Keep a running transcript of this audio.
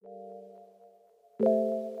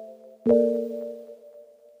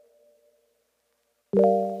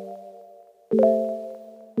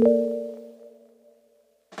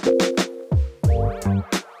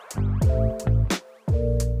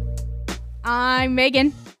I'm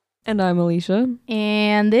Megan. And I'm Alicia.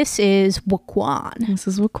 And this is Wakwan. This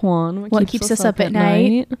is Wakwan. What keeps us up at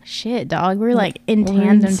night? Shit, dog. We're like in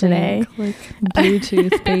tandem today. Like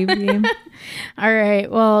Bluetooth, baby. All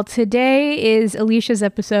right. Well, today is Alicia's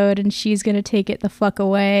episode, and she's going to take it the fuck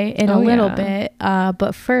away in a little bit.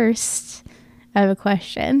 But first, I have a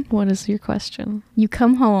question. What is your question? You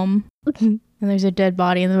come home, and there's a dead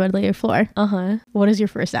body in the middle of your floor. Uh-huh. What is your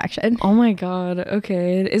first action? Oh my god.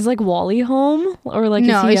 Okay. Is like Wally home? Or like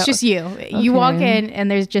no, it's just you. Okay. You walk in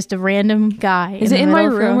and there's just a random guy. Is it in my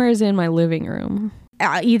room or is it in my living room?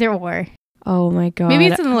 Either or. Oh my god. Maybe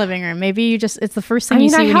it's in the living room. Maybe you just it's the first thing you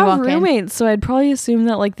see when you walk in. I have roommates, so I'd probably assume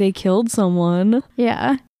that like they killed someone.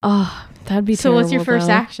 Yeah. Oh, that'd be so terrible. What's your first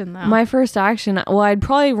action though? My first action, well, I'd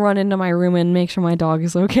probably run into my room and make sure my dog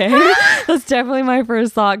is okay. That's definitely my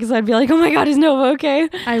first thought, because I'd be like, oh my god, is Nova okay?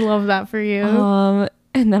 I love that for you.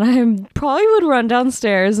 And then I probably would run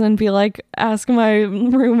downstairs and be like, ask my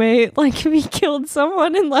roommate like if he killed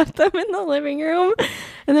someone and left them in the living room.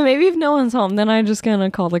 And then maybe if no one's home, then I'm just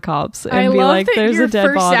gonna call the cops and be like, there's a dead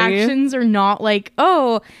body. Your first actions are not like,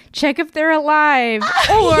 oh, check if they're alive.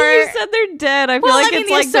 Or you said they're dead. I feel like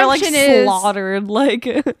it's like they're like slaughtered. Like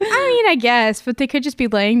I guess, but they could just be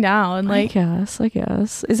laying down. Like I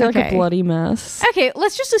guess. Is it like a bloody mess? Okay,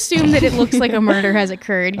 let's just assume that it looks like a murder has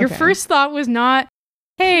occurred. Your first thought was not,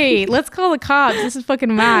 hey, let's call the cops. This is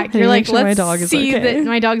fucking whack. You're like, let's see that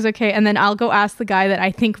my dog's okay. And then I'll go ask the guy that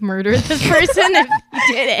I think murdered this person if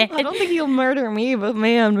he did it. I don't think he'll murder me, but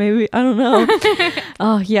man, maybe. I don't know.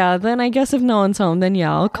 Oh, yeah. Then I guess if no one's home, then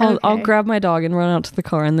yeah, I'll call. Okay. I'll grab my dog and run out to the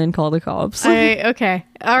car and then call the cops. Okay.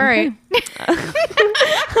 All right.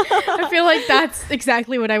 I feel like that's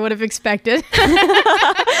exactly what I would have expected.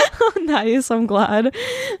 Nice. I'm glad.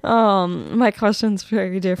 My question's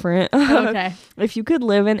very different. Okay. If you could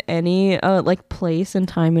live in any like place and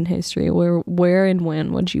time in history, where and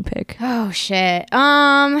when would you pick? Oh shit.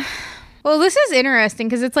 Well, this is interesting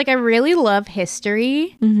because it's like I really love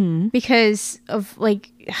history because of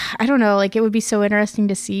like, I don't know, like it would be so interesting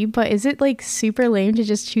to see, but is it like super lame to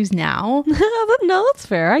just choose now? No, that's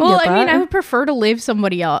fair. I get that. I mean, I would prefer to live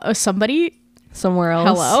somewhere else. Hello.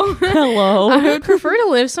 I would prefer to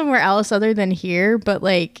live somewhere else other than here, but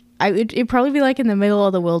like it'd probably be like in the middle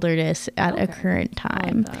of the wilderness at a current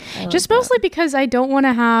time. Just mostly because I don't want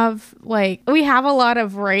to have like, we have a lot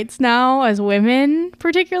of rights now as women,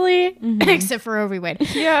 particularly, except for Roe v. Wade.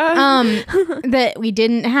 Yeah. That we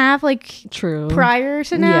didn't have like prior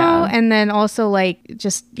to now. Yeah. And then also like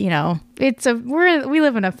just, you know, we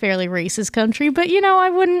live in a fairly racist country, but you know,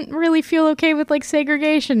 I wouldn't really feel okay with like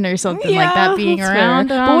segregation or something like that being around.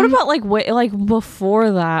 But what about like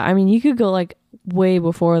before that? I mean, you could go like way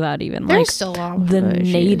before that, even there's like still long the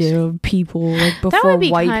native people, like before that would be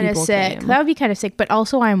white people sick. That would be kind of sick, but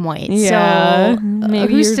also I'm white, so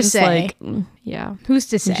maybe who's to say? Like, yeah, who's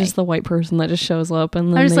to say? Just the white person that just shows up and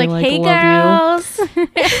then I'm just they like, hey love girls,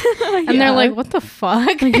 and they're like, what the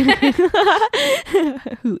fuck?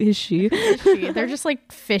 Who is she? They're just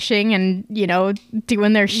like fishing and, you know,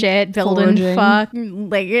 doing their shit, building fuck,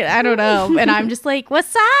 like I don't know, and I'm just like,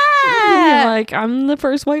 what's up? Like, I'm the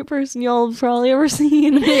first white person y'all have probably ever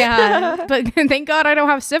seen. Yeah, but thank God I don't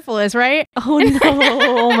have syphilis, right? Oh no!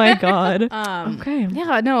 Oh my god. Okay.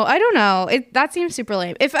 Yeah, no, I don't know. That seems super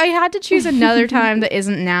lame. If I had to choose another time that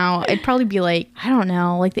isn't now, it'd probably be like, I don't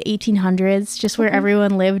know, like the 1800s, just where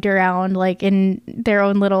everyone lived around like in their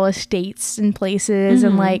own little estates and places,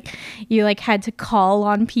 and like you like had to call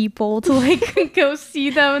on people to like go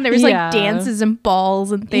see them, and there was like dances and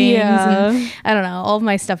balls and things. And I don't know, all of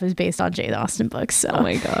my stuff is based on Jane Austen books. So. Oh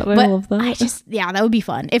my god, I love that. That would be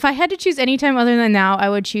fun. If I had to choose any time other than now, I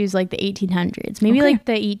would choose like the 1800s, maybe like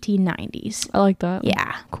the 1890s. I like that.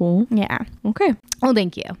 Yeah. Cool. Yeah. Okay. Well,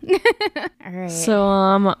 thank you. All right. So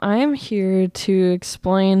I am here to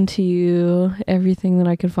explain to you everything that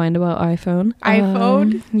I could find about iPhone.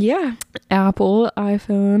 Yeah. Apple,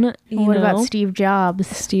 iPhone. What about Steve Jobs?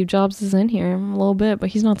 Steve Jobs is in here a little bit, but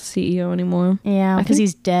he's not the CEO anymore. Yeah, because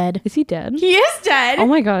he's dead. Is he dead? He is dead. Oh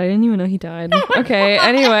my god, I didn't even know he died. Okay,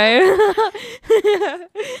 anyway.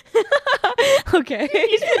 Okay.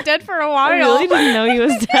 He's been dead for a while. I really didn't know he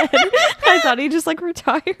was dead. I thought he just like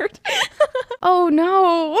retired. Oh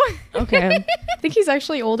no. Okay. think he's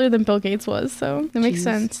actually older than Bill Gates was, so that makes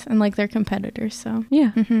sense. And like they're competitors, so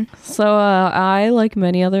yeah. So I, like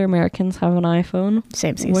many other Americans, have an iPhone.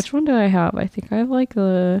 Same. Which one do I have? I think I have like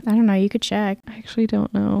the... I don't know. You could check. I actually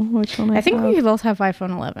don't know which one I think we both have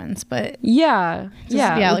iPhone 11s, but yeah, with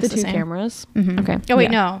looks the the two same. cameras. Okay. Oh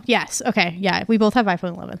wait, no. Yes. Okay. Yeah, we both have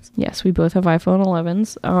iPhone 11s. Yes, we both have iPhone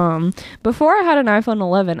 11s. Before I had an iPhone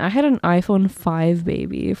 11, I had an iPhone 5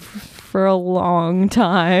 baby for a long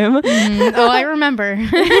time. Oh, I remember.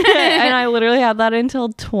 And I literally had that until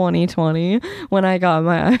 2020 when I got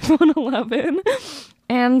my iPhone 11.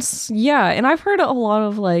 And yeah, and I've heard a lot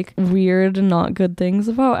of like weird and not good things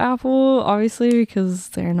about Apple, obviously, because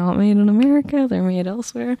they're not made in America, they're made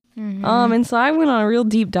elsewhere. And so I went on a real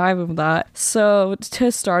deep dive of that. So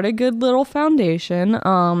to start a good little foundation,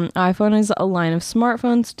 iPhone is a line of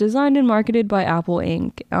smartphones designed and marketed by Apple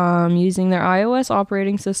Inc. Using their iOS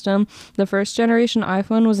operating system. The first generation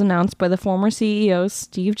iPhone was announced by the former CEO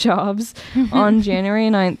Steve Jobs on January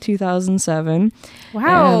 9th, 2007.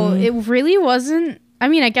 Wow, it really wasn't. I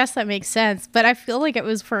mean, I guess that makes sense, but I feel like it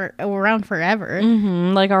was around forever.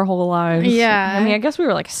 Like our whole lives. Yeah. I mean, I guess we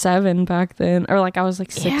were like 7 back then, or like I was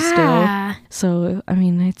like 6 Yeah. still. So, I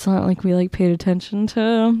mean, it's not like we like paid attention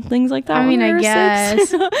to things like that. I mean, when we I were guess.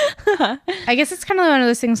 6. I guess it's kind of one of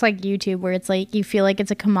those things like YouTube where it's like you feel like it's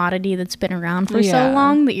a commodity that's been around for Yeah. so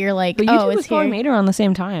long that you're like, But oh, YouTube it's was probably here. made around the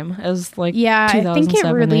same time as like Yeah, I think it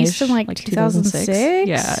 2007-ish, released in like 2006.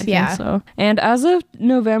 Yeah, I think so. And as of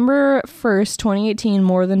November 1st, 2018,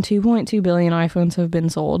 more than 2.2 billion iPhones have been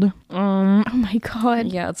sold. Oh my god.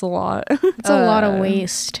 Yeah, it's a lot. It's a lot of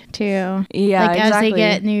waste too. Yeah, like exactly. as they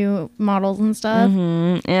get new models and stuff.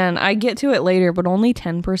 And I get to it later, but only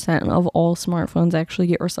 10% of all smartphones actually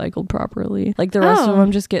get recycled properly. Like the rest of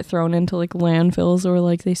them just get thrown into like landfills or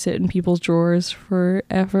like they sit in people's drawers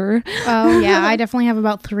forever. Oh yeah, I definitely have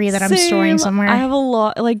about 3 that I'm storing somewhere. I have a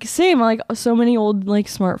lot, like like so many old like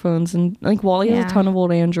smartphones, and like Wally has a ton of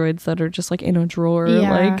old Androids that are just like in a drawer.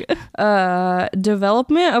 Like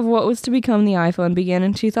development of what was to become the iPhone began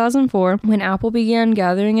in 2004 when Apple began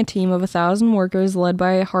gathering a team of 1,000 workers led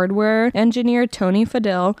by hardware engineer Tony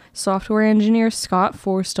Fadell, software engineer Scott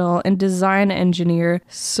Forstall, and design engineer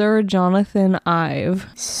Sir Jonathan Ive.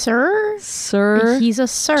 Sir? He's a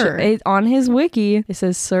sir. On his wiki, it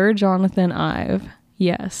says Sir Jonathan Ive.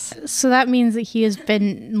 Yes. So that means that he has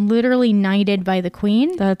been literally knighted by the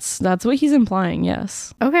queen? That's what he's implying,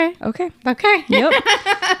 yes. Okay. Yep.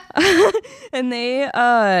 And they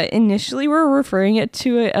initially were referring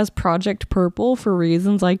to it as Project Purple for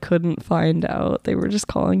reasons I couldn't find out. They were just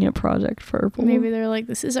calling it Project Purple. Maybe they're like,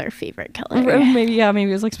 this is our favorite color. Maybe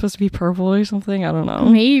it was like supposed to be purple or something. I don't know.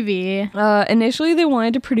 Maybe. Initially they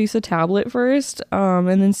wanted to produce a tablet first, and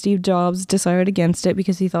then Steve Jobs decided against it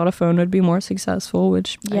because he thought a phone would be more successful,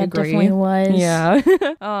 which I agree. Definitely was. Yeah.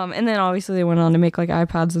 And then obviously they went on to make like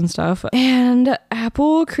iPads and stuff. And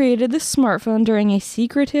Apple created this smartphone during a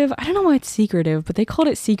secretive, I don't know why it's secretive, but they called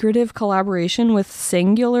it secretive collaboration with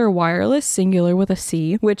Singular Wireless, Singular with a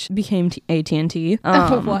C, which became AT&T.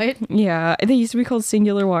 What? Yeah, they used to be called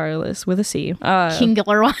Singular Wireless with a C.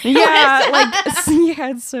 Singular Wireless. Yeah,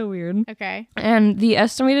 it's so weird. Okay. And the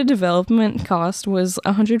estimated development cost was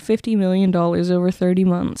 $150 million over 30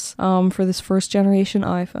 months for this first generation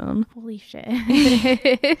iPhone. Holy shit.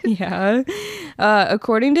 Yeah.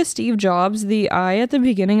 According to Steve Jobs, the I at the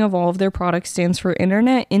beginning of all of their products stands for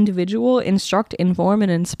Internet, Individual, Instruct, Inform,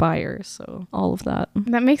 and Inspire. So all of that.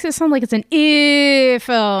 That makes it sound like it's an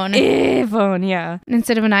iPhone. iPhone, yeah.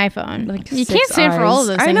 Instead of an iPhone. Like you can't stand for all of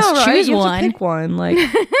those things. I know, right? Choose You have one. to pick one. Like,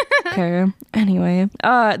 okay. Anyway,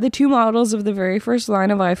 the 2 models of the very first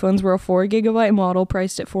line of iPhones were a 4 gigabyte model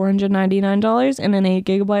priced at $499 and an 8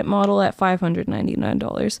 gigabyte model at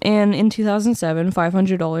 $599. And in 2007,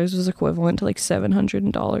 $500 was equivalent to like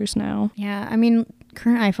 $700 now. Yeah, I mean,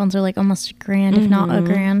 current iPhones are like almost $1,000, if not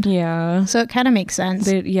 $1,000. Yeah. So it kind of makes sense.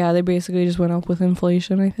 They basically just went up with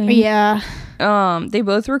inflation, I think. Yeah. They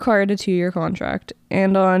both required a 2-year contract.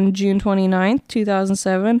 And on June 29th,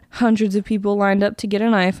 2007, hundreds of people lined up to get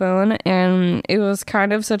an iPhone, and it was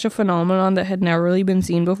kind of such a phenomenon that had never really been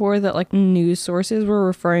seen before that like news sources were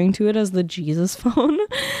referring to it as the Jesus phone.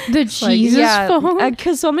 The Jesus phone?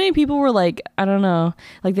 Because so many people were like, I don't know,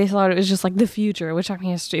 like they thought it was just like the future, which I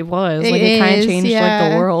mean it was. Like it kind of changed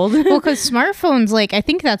like the world. Well, because smartphones, like, I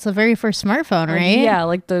think that's the very first smartphone, right? Yeah,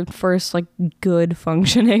 like the first like good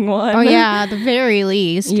functioning one. Oh yeah, at the very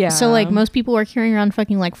least. Yeah. So like most people were carrying around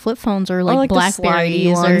fucking like flip phones or like, the Blackberries slidey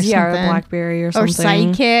or ones. something. Yeah, or Blackberry or something.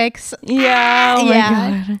 Or Sidekicks. Yeah. Oh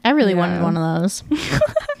my God. I really wanted one of those.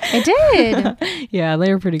 I did. Yeah,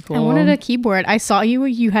 they were pretty cool. I wanted a keyboard. I saw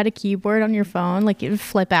you had a keyboard on your phone, like it would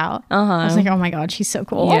flip out. I was like, oh my God, she's so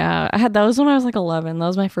cool. Yeah, I had those when I was like 11. That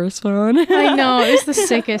was my first phone. I know, it was the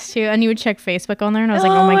sickest too. And you would check Facebook on there, and I was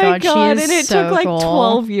like, oh my God, she is and it so took like cool.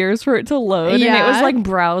 12 years for it to load. Yeah. And it was like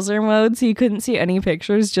browser mode, so you couldn't see any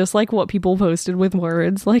pictures, just like what people posted with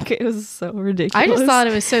words. Like it was so ridiculous. I just thought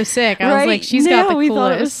it was so sick. I was like, she's got the coolest. We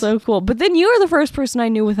thought it was so cool. But then you were the first person I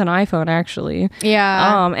knew with an iPhone, actually.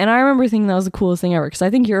 Yeah. And I remember thinking that was the coolest thing ever, because I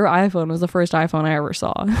think your iPhone was the first iPhone I ever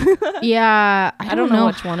saw. Yeah. I don't know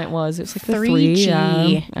which one it was. It was like the 3G. 3.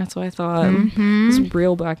 Yeah, that's what I thought. It was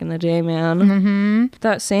real back in the day, man.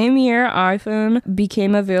 That same year, iPhone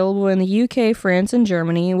became available in the UK, France, and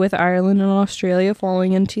Germany, with Ireland and Australia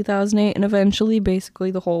following in 2008, and eventually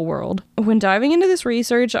basically the whole world. When diving into this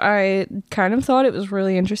research, I kind of thought it was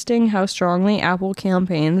really interesting how strongly Apple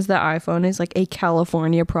campaigns that iPhone is like a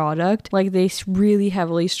California product. Like they really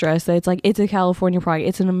heavily stress that it's a California product,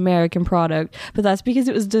 it's an American product, but that's because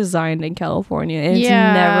it was designed in California, and it's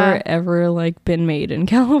never ever like been made in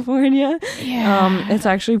California. It's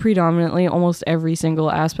actually predominantly almost every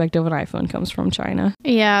single aspect of an iPhone comes from China.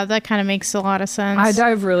 Yeah, that kind of makes a lot of sense. I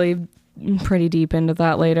dive really pretty deep into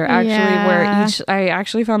that later, actually, where I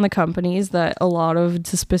actually found the companies that a lot of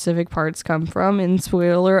the specific parts come from, and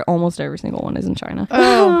spoiler, almost every single one is in China.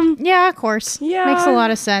 Yeah, of course. Yeah, makes a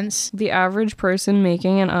lot of sense. The average person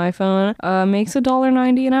making an iPhone makes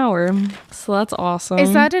 $1.90 an hour, so that's awesome.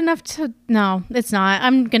 Is that enough to? No, it's not.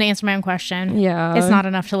 I'm gonna answer my own question. Yeah, it's not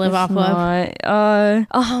enough to live off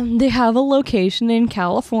of. They have a location in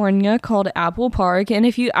California called Apple Park,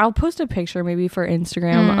 and I'll post a picture maybe for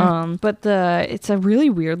Instagram. But it's a really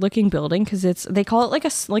weird looking building, because they call it like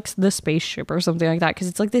the spaceship or something like that, because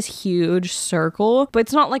it's like this huge circle, but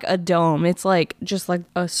it's not like a dome, it's like just like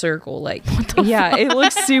a circle, like fuck? It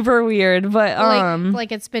looks super weird, but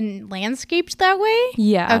like it's been landscaped that way.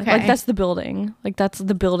 Yeah, okay. Like that's the building,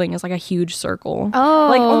 the building is like a huge circle. Oh,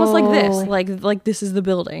 like almost like this, like this is the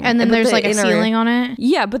building, and then there's like a ceiling on it.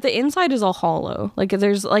 Yeah, but the inside is all hollow, like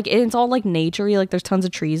there's like it's all like naturey, like there's tons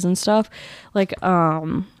of trees and stuff, like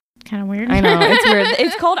kind of weird. I know, it's weird.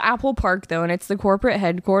 It's called Apple Park though, and it's the corporate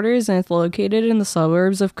headquarters, and it's located in the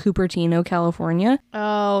suburbs of Cupertino, California.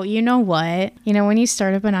 Oh, you know what? When you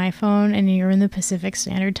start up an iPhone and you're in the Pacific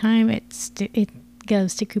Standard Time, it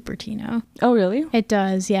goes to Cupertino. Oh, really? It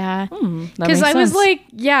does, yeah. Because I was like,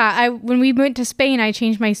 when we went to Spain, I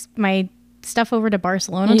changed my stuff over to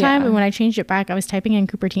Barcelona time, and when I changed it back, I was typing in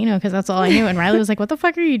Cupertino because that's all I knew, and Riley was like, what the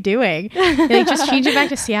fuck are you doing? They just changed it back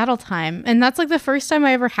to Seattle time, and that's like the first time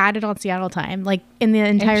I ever had it on Seattle time, like in the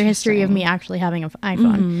entire history of me actually having an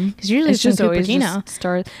iPhone, because usually it's just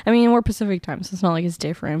Cupertino. I mean, we're Pacific time, so it's not like it's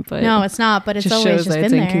different, but no, it's not, but it's always just been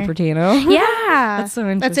in there. Cupertino. Yeah, that's so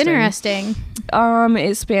interesting. That's interesting.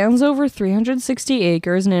 It spans over 360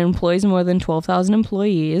 acres, and it employs more than 12,000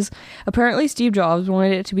 employees. Apparently Steve Jobs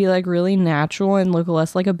wanted it to be like really natural and look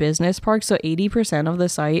less like a business park, so 80% of the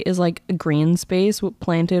site is like a green space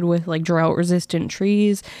planted with like drought resistant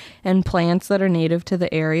trees and plants that are native to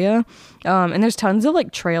the area, and there's tons of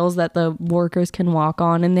like trails that the workers can walk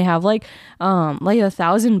on, and they have like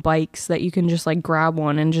 1,000 bikes that you can just like grab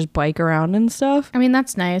one and just bike around and stuff. I mean,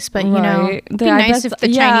 that's nice, but it'd be nice if the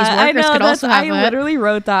Chinese workers could also have it. I literally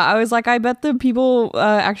wrote that. I was like, I bet the people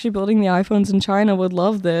actually building the iPhones in China would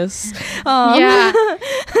love this. Yeah,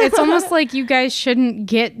 it's almost like you guys shouldn't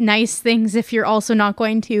get nice things if you're also not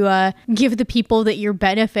going to give the people that you're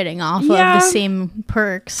benefiting off of the same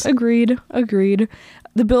perks. Agreed.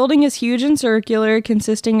 The building is huge and circular,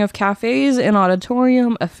 consisting of cafes, an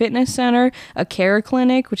auditorium, a fitness center, a care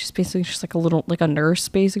clinic, which is basically just like a nurse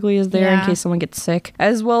basically is there in case someone gets sick,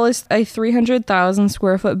 as well as a 300,000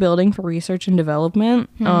 square foot building for research and development.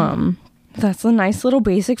 That's a nice little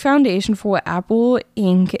basic foundation for what Apple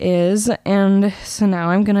Inc. is. And so now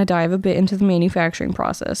I'm going to dive a bit into the manufacturing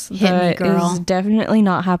process. That is definitely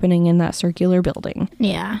not happening in that circular building.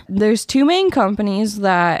 Yeah. There's two main companies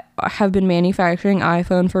that have been manufacturing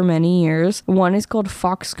iPhone for many years. One is called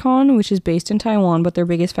Foxconn, which is based in Taiwan, but their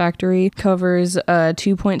biggest factory covers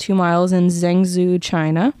 2.2 miles in Zhengzhou,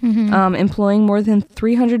 China, employing more than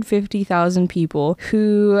 350,000 people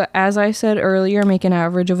who, as I said earlier, make an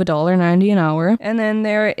average of $1.90 an hour. And then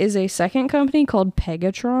there is a second company called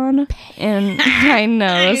Pegatron, and I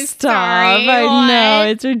know, stop. Sorry, I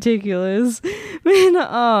know, it's ridiculous.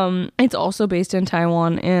 And it's also based in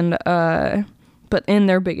Taiwan, and but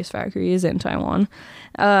their biggest factory is in Taiwan.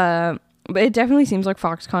 But it definitely seems like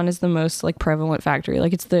Foxconn is the most like prevalent factory.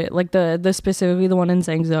 Like it's the specifically the one in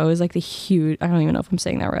Zhengzhou is like the huge. I don't even know if I'm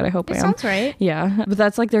saying that right. I hope I am. Sounds right. Yeah, but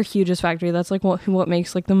that's like their hugest factory. That's like what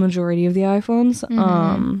makes like the majority of the iPhones.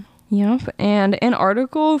 Yep. And an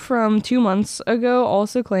article from 2 months ago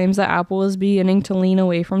also claims that Apple is beginning to lean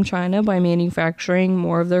away from China by manufacturing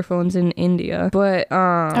more of their phones in India. But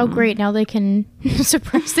oh great, now they can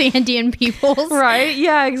suppress the Indian peoples. Right?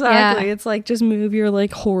 Yeah, exactly. Yeah. It's like just move your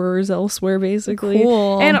like horrors elsewhere basically.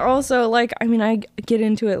 Cool. And also like I mean I get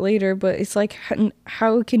into it later, but it's like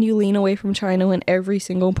how can you lean away from China when every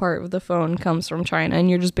single part of the phone comes from China and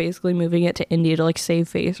you're just basically moving it to India to like save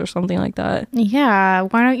face or something like that? Yeah,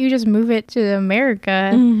 why don't you just move it to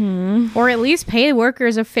America, or at least pay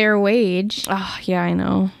workers a fair wage? Oh yeah, I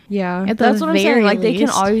know. Yeah, that's what I'm saying. Like they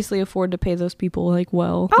can obviously afford to pay those people like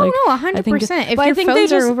well. Oh like, no, 100%. If your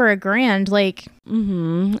phones are over $1,000, like.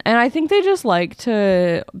 And I think they just like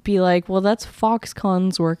to be like, well, that's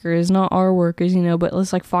Foxconn's workers, not our workers, you know. But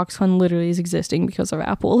it's like Foxconn literally is existing because of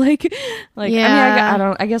Apple. Like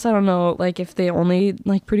yeah. I guess I don't know. Like if they only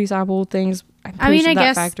like produce Apple things. I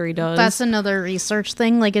guess factory does. That's another research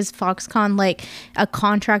thing. Like, is Foxconn like a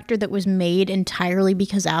contractor that was made entirely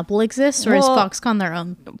because Apple exists, or is Foxconn their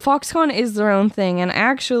own? Foxconn is their own thing, and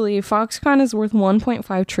actually, Foxconn is worth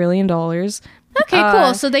 $1.5 trillion. Okay,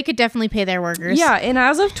 cool. So they could definitely pay their workers. Yeah, and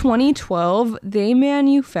as of 2012, they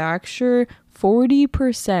manufacture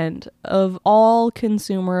 40% of all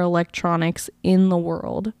consumer electronics in the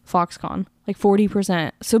world. Foxconn. Like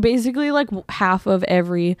 40%. So basically like half of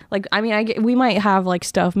every, like, I mean, we might have like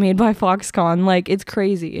stuff made by Foxconn. Like it's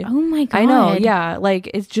crazy. Oh my God. I know. Yeah. Like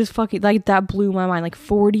it's just fucking, like that blew my mind. Like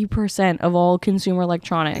 40% of all consumer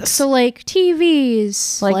electronics. So like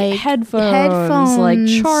TVs, like headphones, like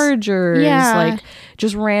chargers, like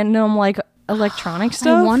just random like electronic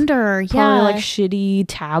stuff. I wonder. Probably like shitty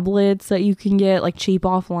tablets that you can get like cheap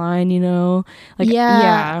offline, you know. Like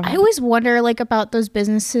yeah. I always wonder like about those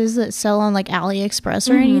businesses that sell on like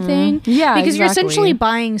AliExpress or anything. Yeah, because you're essentially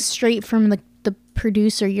buying straight from the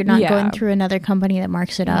producer. You're not going through another company that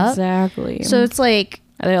marks it up. Exactly. So it's like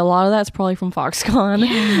a lot of that's probably from Foxconn.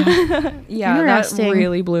 Yeah, that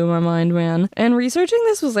really blew my mind, man. And researching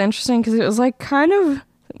this was interesting because it was like kind of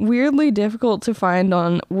weirdly difficult to find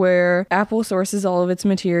on where Apple sources all of its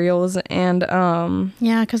materials, and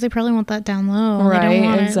because they probably want that down low, right? They don't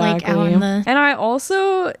want exactly. It, like, out in the... And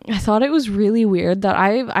I thought it was really weird that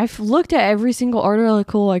I've looked at every single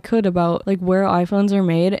article I could about like where iPhones are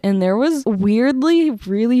made, and there was weirdly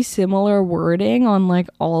really similar wording on like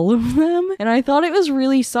all of them, and I thought it was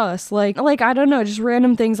really sus. Like I don't know, just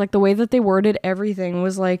random things, like the way that they worded everything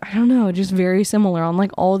was like, I don't know, just very similar on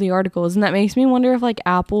like all the articles, and that makes me wonder if like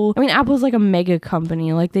Apple's like a mega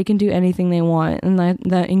company, like they can do anything they want, and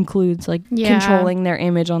that includes like controlling their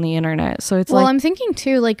image on the internet. So it's I'm thinking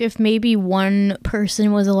too, like if maybe one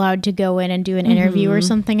person was allowed to go in and do an interview or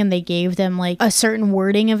something, and they gave them like a certain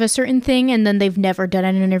wording of a certain thing, and then they've never done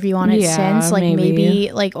an interview on it since, like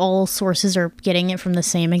maybe like all sources are getting it from the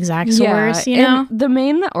same exact source, you know. The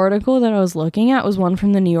main article that I was looking at was one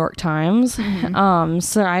from the New York Times.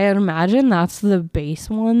 So I imagine that's the base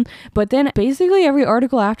one, but then basically every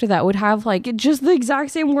article after that would have like just the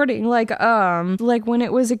exact same wording, like when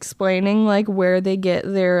it was explaining like where they get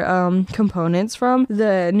their components from.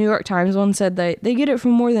 The New York Times one said that they get it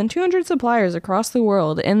from more than 200 suppliers across the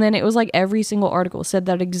world, and then it was like every single article said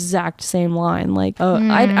that exact same line. Like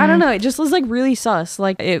I don't know, it just was like really sus.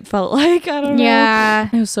 Like it felt like, I don't know,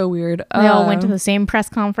 it was so weird. They all went to the same press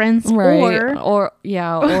conference, right? Or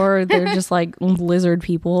they're just like lizard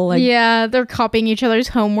people, like they're copying each other's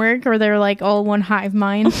homework, or they're like all one hive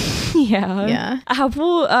mind.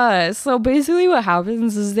 Apple so basically what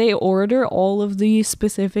happens is they order all of the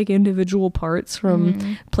specific individual parts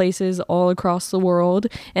from places all across the world,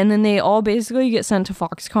 and then they all basically get sent to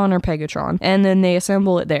Foxconn or Pegatron, and then they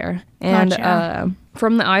assemble it there. And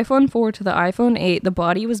from the iPhone 4 to the iPhone 8, the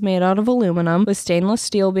body was made out of aluminum, with stainless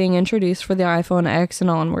steel being introduced for the iPhone X and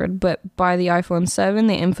onward. But by the iPhone 7,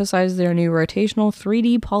 they emphasized their new rotational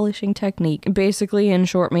 3D polishing technique. Basically, in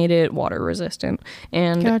short, made it water resistant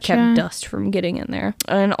and kept dust from getting in there.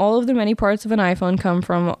 And all of the many parts of an iPhone come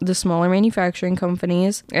from the smaller manufacturing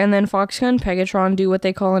companies. And then Foxconn and Pegatron do what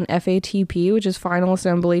they call an FATP, which is final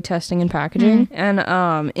assembly, testing, and packaging.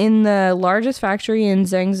 And in the largest factory in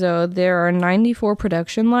Zhengzhou, there are 94%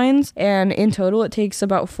 production lines, and in total it takes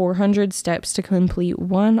about 400 steps to complete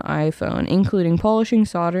one iPhone, including polishing,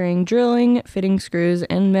 soldering, drilling, fitting screws,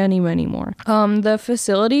 and many, many more. The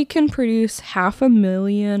facility can produce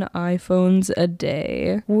 500,000 iPhones a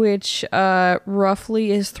day, which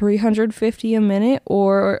roughly is 350 a minute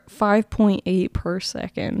or 5.8 per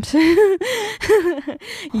second.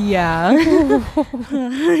 Yeah.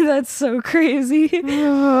 That's so crazy.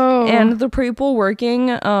 Oh. And the people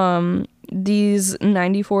working these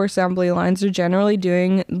 94 assembly lines are generally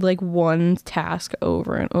doing like one task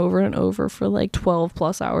over and over and over for like 12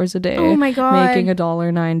 plus hours a day. Oh my god, making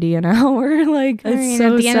 $1.90 an hour. Like, it's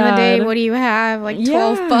so at the sad. end of the day, what do you have? Like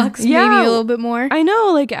 $12, maybe a little bit more. I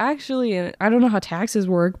know, like, actually, I don't know how taxes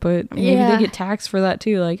work, but maybe they get taxed for that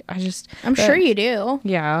too. Like, I'm sure you do.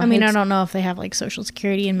 Yeah, I mean, I don't know if they have like Social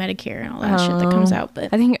Security and Medicare and all that shit that comes out,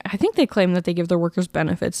 but I think they claim that they give their workers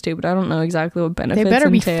benefits too, but I don't know exactly what benefits. They better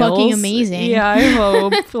be entails. fucking amazing. Yeah, I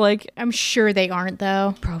hope. Like, I'm sure they aren't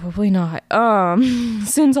though. Probably not.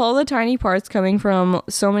 Since all the tiny parts coming from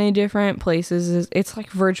so many different places, it's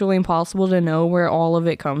like virtually impossible to know where all of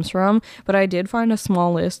it comes from. But I did find a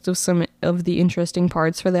small list of some of the interesting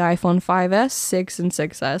parts for the iPhone 5S, 6, and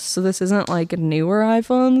 6S. So this isn't like newer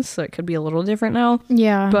iPhones, so it could be a little different now.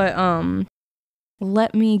 Yeah. But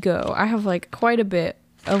let me go. I have like quite a bit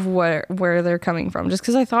of where they're coming from, just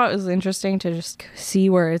because I thought it was interesting to just see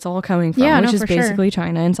where it's all coming from, which is basically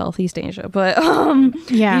China and Southeast Asia. But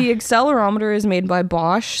the accelerometer is made by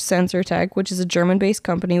Bosch Sensor Tech, which is a German-based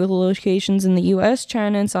company with locations in the US,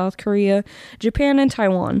 China, and South Korea, Japan, and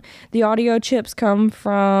Taiwan. The audio chips come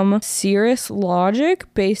from Cirrus Logic,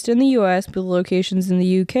 based in the US, with locations in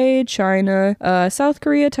the UK, China, South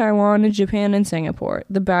Korea, Taiwan, and Japan, and Singapore.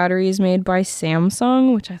 The battery is made by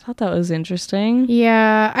Samsung, which I thought that was interesting.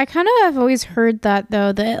 Yeah, I kind of have always heard that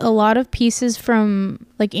though, that a lot of pieces from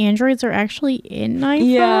like Androids are actually in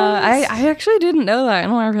iPhones. Yeah, I actually didn't know that.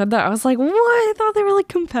 And when I read that, I was like, what? I thought they were like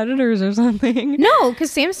competitors or something. No,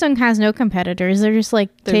 because Samsung has no competitors. They're just like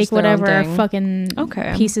take whatever fucking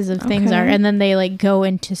pieces of things are, and then they like go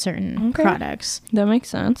into certain products. That makes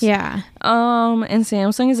sense. Yeah. And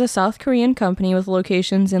Samsung is a South Korean company with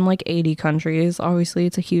locations in like 80 countries. Obviously,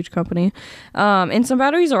 it's a huge company. And some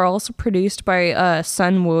batteries are also produced by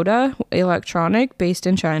Sunwoda Electronic, based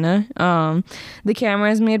in China. The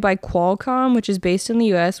camera is made by Qualcomm, which is based in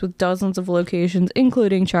the US, with dozens of locations,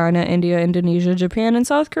 including China, India, Indonesia, Japan, and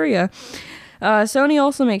South Korea. Sony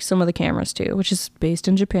also makes some of the cameras too, which is based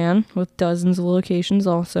in Japan, with dozens of locations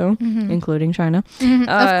also, including China.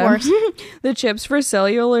 Of course. The chips for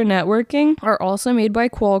cellular networking are also made by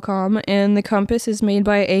Qualcomm, and the compass is made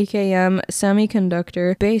by AKM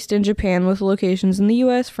Semiconductor, based in Japan, with locations in the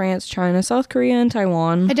US, France, China, South Korea, and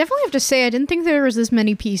Taiwan. I definitely have to say, I didn't think there was this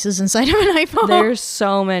many pieces inside of an iPhone. There's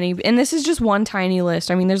so many, and this is just one tiny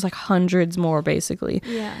list. I mean, there's like hundreds more, basically.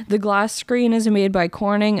 Yeah. The glass screen is made by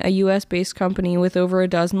Corning, a US-based company with over a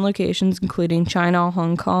dozen locations, including China,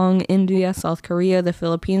 Hong Kong, India, South Korea, the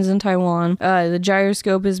Philippines, and Taiwan. The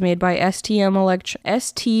gyroscope is made by ST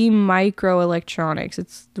Microelectronics.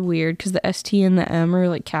 It's weird because the ST and the M are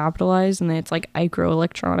like capitalized, and then it's like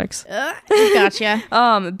microelectronics.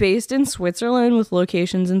 Gotcha. Based in Switzerland, with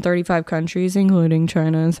locations in 35 countries, including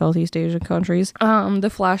China and Southeast Asian countries.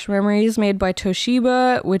 The flash memory is made by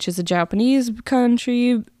Toshiba, which is a Japanese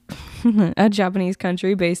country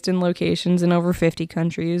based in locations in over 50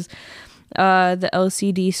 countries. The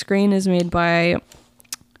LCD screen is made by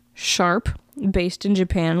Sharp, based in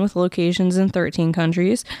Japan, with locations in 13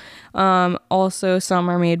 countries. Also, some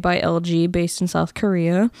are made by LG, based in South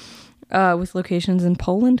Korea, with locations in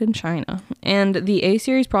Poland and China. And the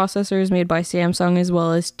A-series processor is made by Samsung, as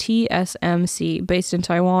well as TSMC, based in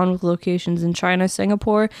Taiwan, with locations in China,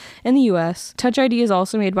 Singapore, and the US. Touch ID is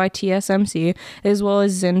also made by TSMC, as well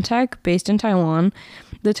as Zintech, based in Taiwan.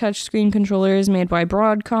 The touchscreen controller is made by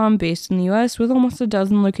Broadcom, based in the US, with almost a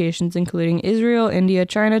dozen locations, including Israel, India,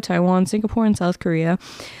 China, Taiwan, Singapore, and South Korea.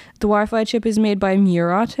 The Wi-Fi chip is made by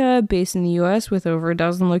Murata, based in the US, with over a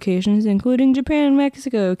dozen locations, including Japan,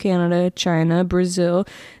 Mexico, Canada, China, Brazil,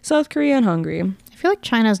 South Korea, and Hungary. I feel like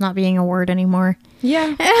China's not being a word anymore.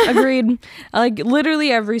 Yeah, agreed. Like,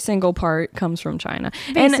 literally every single part comes from China.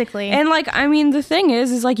 Basically. And like, I mean, the thing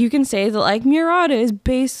is like, you can say that like Murata is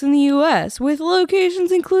based in the US with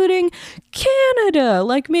locations including Canada.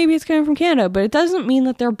 Like, maybe it's coming from Canada, but it doesn't mean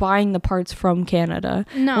that they're buying the parts from Canada.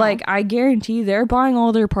 No. Like, I guarantee they're buying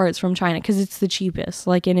all their parts from China because it's the cheapest.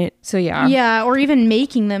 Like, in it. So, yeah. Yeah, or even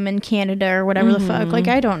making them in Canada or whatever the fuck. Like,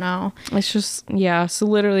 I don't know. It's just, yeah. So,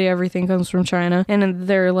 literally everything comes from China. And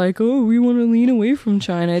they're like, oh, we want to lean away away from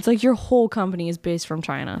China. It's like your whole company is based from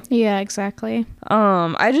China. Yeah, exactly.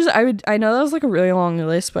 I know that was like a really long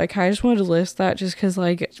list, but I kind of just wanted to list that just because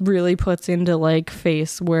like it really puts into like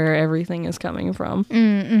face where everything is coming from,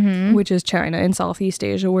 which is China and Southeast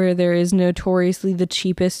Asia, where there is notoriously the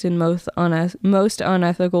cheapest and most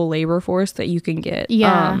unethical labor force that you can get.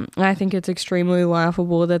 Yeah. I think it's extremely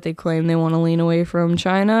laughable that they claim they want to lean away from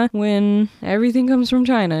China when everything comes from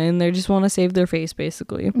China and they just want to save their face,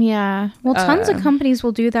 basically. Yeah. Well, tons of companies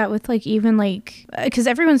will do that with like even like because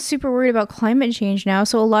everyone's super worried about climate change now,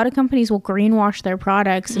 so a lot of companies will greenwash their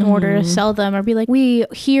products in order to sell them, or be like, we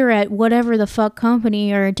here at whatever the fuck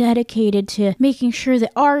company are dedicated to making sure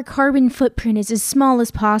that our carbon footprint is as small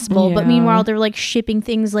as possible. Yeah. But meanwhile, they're like shipping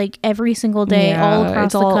things like every single day all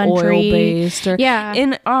across the country. Oil based. Yeah.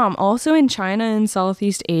 And also in China and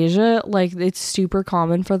Southeast Asia, like it's super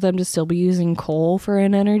common for them to still be using coal for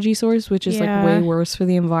an energy source, which is like way worse for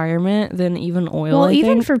the environment than even oil. Well, I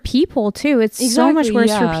even think. for people too, it's so much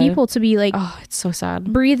worse for people to be like, oh, it's so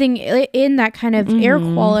sad, breathing in that kind of air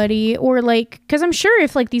quality, or like, because I'm sure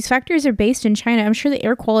if like these factories are based in China, I'm sure the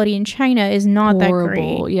air quality in China is not horrible.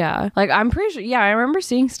 that great. Yeah, like I'm pretty sure. Yeah, I remember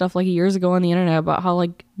seeing stuff like years ago on the internet about how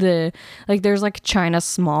like there's like China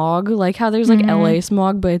smog, like how there's like LA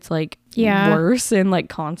smog, but it's like worse and like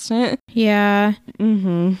constant. Yeah.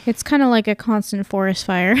 It's kind of like a constant forest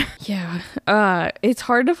fire. Yeah. It's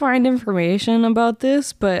hard to find information about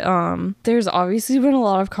this, but there's obviously been a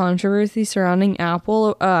lot of controversy surrounding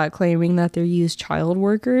Apple claiming that they use child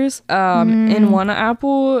workers. And one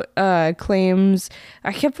Apple claims,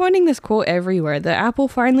 I kept finding this quote everywhere, that Apple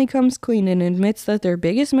finally comes clean and admits that their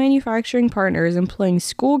biggest manufacturing partner is employing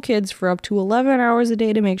school kids for up to 11 hours a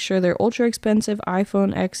day to make sure their ultra expensive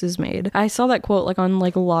iPhone X is made. I saw that quote like on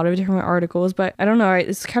like a lot of different articles, but I don't know,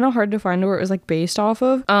 it's kind of hard to find where it was like based off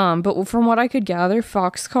of. But from what I could gather,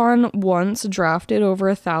 Foxconn once drafted over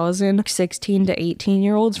 1,000 16 to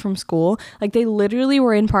 18-year-olds from school. Like they literally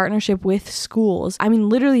were in partnership with schools. I mean,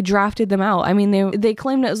 literally drafted them out. I mean, they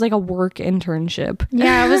claimed it was like a work internship.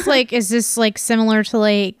 Yeah, I was like, is this like similar to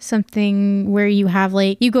like something where you have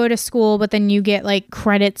like you go to school, but then you get like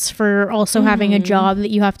credits for also having a job that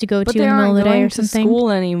you have to go to in the middle of the day or something? School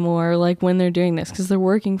anymore, like when they're doing this, because they're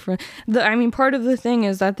working for part of the thing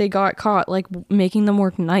is that they got caught like making them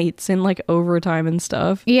work nights and like overtime and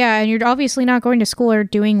stuff. Yeah, and you're obviously not going to school or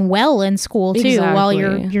doing well in school too, while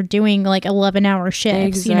you're doing like 11-hour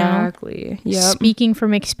shifts. Exactly. Yep. Speaking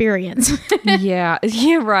from experience. Yeah,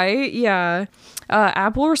 right. Yeah.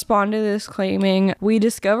 Apple responded to this claiming, we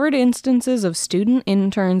discovered instances of student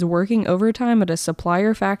interns working overtime at a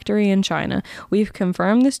supplier factory in China. We've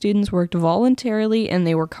confirmed the students worked voluntarily and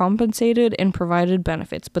they were compensated and provided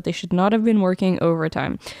benefits, but they should not have been working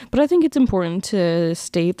overtime. But I think it's important to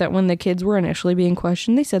state that when the kids were initially being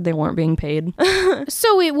questioned, they said they weren't being paid.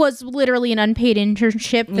 So it was literally an unpaid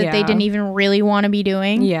internship that they didn't even really want to be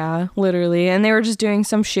doing? Yeah, literally. And they were just doing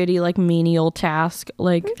some shitty like menial task.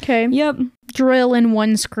 Like, okay. Yep. Drill in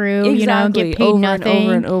one screw, get paid over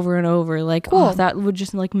nothing. And over and over. Like, cool. Oh, that would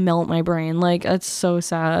just like melt my brain. Like, that's so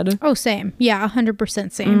sad. Oh, same. Yeah,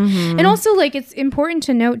 100% same. And also, like, it's important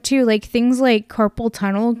to note too, like things like carpal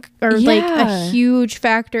tunnel are like a huge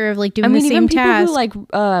factor of like doing the same task. People who like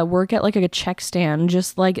work at like a check stand,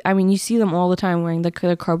 just like, I mean, you see them all the time wearing the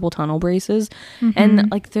carpal tunnel braces,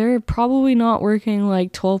 and like they're probably not working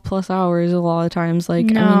like 12 plus hours a lot of times. Like,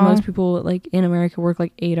 I mean, most people like in America work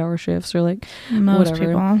like 8-hour shifts or like most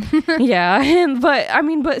whatever. People. Yeah,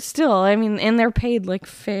 but still, I mean, and they're paid like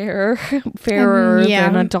fairer than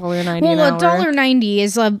 $1.90 well, an hour. $1.90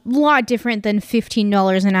 is a lot different than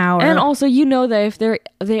 $15 an hour. And also, you know that if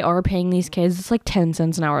they are paying these kids, it's like 10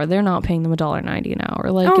 cents an hour. They're not paying them $1.90 an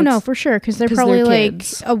hour. Like, oh no, for sure, because they're probably like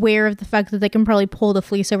aware of the fact that they can probably pull the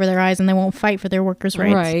fleece over their eyes and they won't fight for their workers'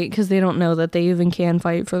 rights. Right, because they don't know that they even can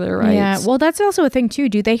fight for their rights. Yeah, well, that's also a thing too.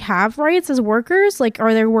 Do they have rights as workers? Like,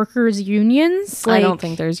 are there workers' unions? Like, I don't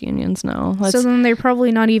think there's unions, no. So then they're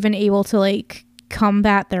probably not even able to like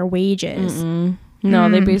combat their wages. No,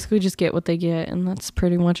 they basically just get what they get, and that's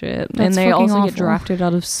pretty much it. That's and they also awful. get drafted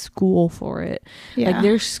out of school for it. Yeah. Like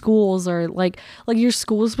their schools are like your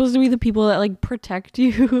school is supposed to be the people that like protect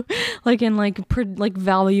you, like and like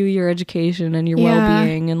value your education and your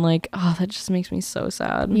well-being, and like that just makes me so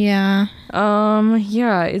sad. Yeah.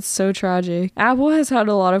 Yeah, it's so tragic. Apple has had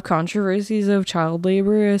a lot of controversies of child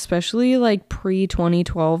labor, especially like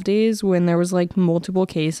pre-2012 days when there was like multiple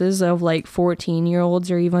cases of like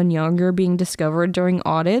 14-year-olds or even younger being discovered hard during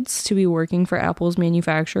audits to be working for Apple's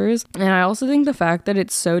manufacturers. And I also think the fact that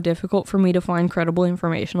it's so difficult for me to find credible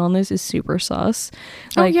information on this is super sus.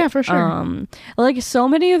 Like, oh yeah, for sure. Like so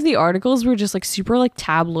many of the articles were just like super like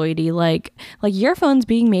tabloidy, like your phone's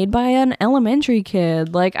being made by an elementary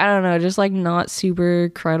kid. Like, I don't know, just like not super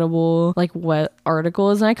credible like what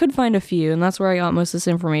articles. And I could find a few, and that's where I got most of this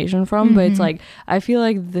information from. But it's like, I feel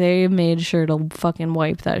like they made sure to fucking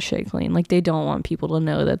wipe that shit clean. Like, they don't want people to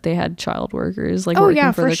know that they had child workers like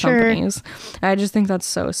working for the companies. I just think that's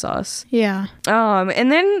so sus. Yeah.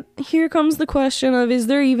 And then here comes the question of, is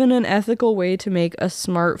there even an ethical way to make a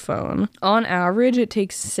smartphone? On average, it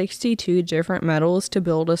takes 62 different metals to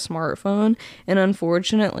build a smartphone, and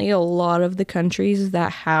unfortunately a lot of the countries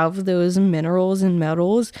that have those minerals and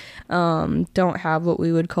metals don't have what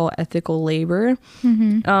we would call ethical labor.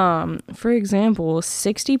 For example,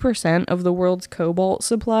 60% of the world's cobalt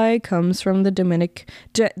supply comes from the Dominican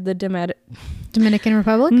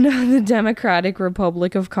Republic? No, the Democratic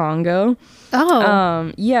Republic of Congo.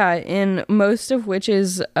 Oh. Yeah, and most of which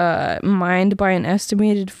is mined by an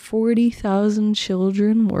estimated 40,000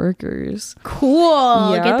 children workers.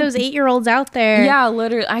 Cool. Yep. Get those 8-year-olds out there. Yeah,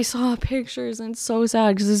 literally. I saw pictures and it's so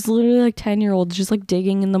sad because it's literally like 10-year-olds just like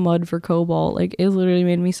digging in the mud for cobalt. Like, it literally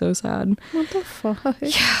made me so sad. What the fuck?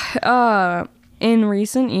 Yeah. In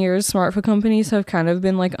recent years, smartphone companies have kind of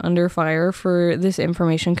been like under fire for this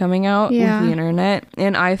information coming out with the internet.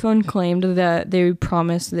 And iPhone claimed that they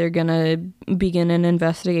promised they're gonna begin an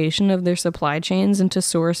investigation of their supply chains and to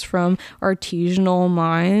source from artisanal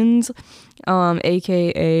mines,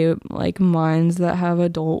 aka like mines that have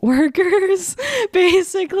adult workers,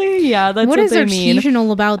 basically. Yeah, that's what they mean. What is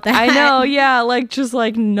artisanal about that? I know, yeah, like just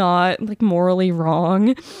like not like morally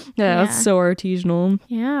wrong. Yeah, that's so artisanal.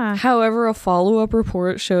 Yeah. However, a follow-up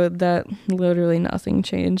report showed that literally nothing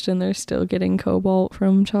changed and they're still getting cobalt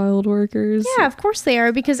from child workers. Yeah, of course they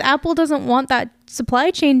are, because Apple doesn't want that supply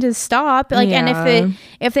chain to stop. Like, and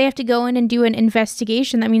if they have to go in and do an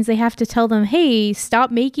investigation, that means they have to tell them, hey, stop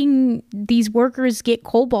making these workers get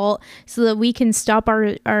cobalt so that we can stop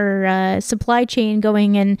our supply chain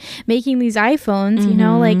going and making these iPhones, you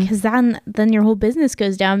know, like, because then your whole business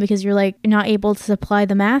goes down because you're like not able to supply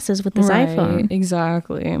the masses with this iPhone.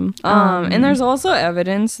 Exactly. And there's also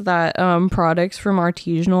evidence that products from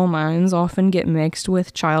artisanal mines often get mixed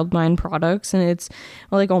with child mine products, and it's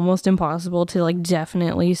like almost impossible to like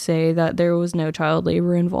definitely say that there was no child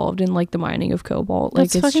labor involved in like the mining of cobalt.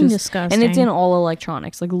 That's like, it's fucking just disgusting. And it's in all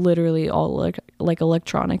electronics, like literally all like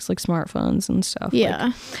electronics, like smartphones and stuff.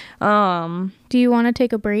 Yeah. Like, do you want to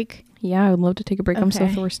take a break? Yeah, I would love to take a break. Okay. I'm so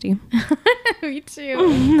thirsty. Me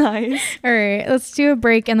too. Nice. All right, let's do a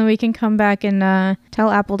break and then we can come back and tell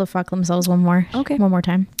Apple to fuck themselves one more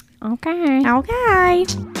time. Okay.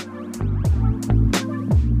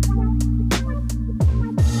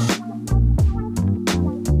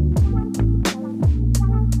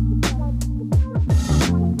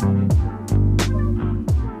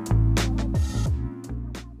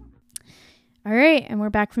 All right, and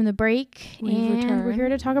we're back from the break, and we're here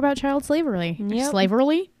to talk about child slavery. Yep.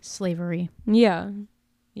 Slavery. Yeah,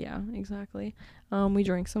 exactly. We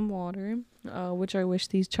drank some water, which I wish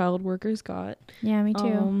these child workers got. Yeah, me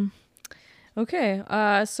too. Okay,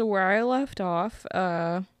 so where I left off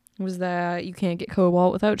was that you can't get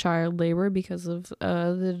cobalt without child labor because of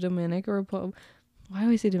the Dominican Republic. Why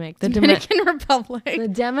do I say Dominican? Dominican Republic. The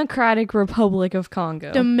Democratic Republic of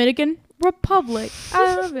Congo. Dominican Republic.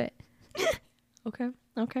 I love it.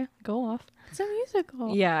 Okay, go off. It's a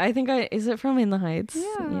musical. Yeah, I think is it from In the Heights?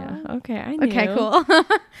 Yeah. Okay, I knew. Okay, cool.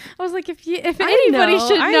 I was like, if anybody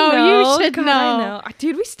should know, you should know. I know.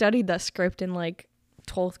 Dude, we studied that script in like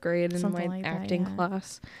 12th grade in my like acting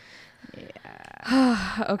class.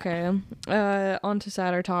 Yeah. Okay. On to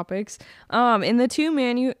sadder topics. In the two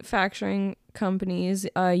manufacturing companies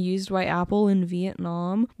used by Apple in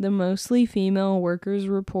Vietnam, the mostly female workers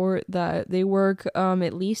report that they work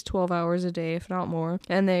at least 12 hours a day, if not more,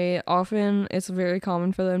 and it's very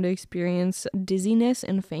common for them to experience dizziness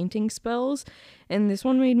and fainting spells. And this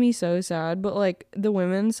one made me so sad, but like the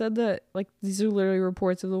women said that, like, these are literally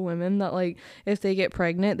reports of the women that like if they get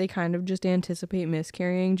pregnant, they kind of just anticipate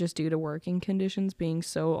miscarrying just due to working conditions being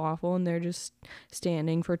so awful, and they're just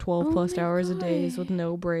standing for 12 plus hours a day with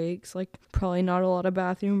no breaks, like probably not a lot of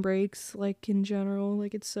bathroom breaks, like in general.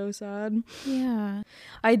 Like, it's so sad. Yeah.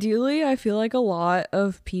 Ideally, I feel like a lot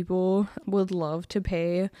of people would love to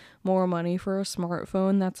pay more money for a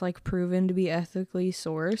smartphone that's like proven to be ethically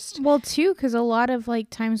sourced. Well, too, because a lot of like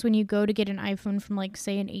times when you go to get an iPhone from like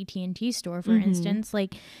say an AT&T store, for instance,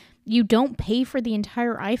 like you don't pay for the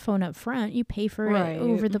entire iPhone up front. You pay for it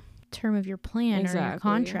over the term of your plan or your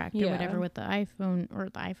contract or whatever with the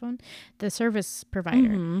the service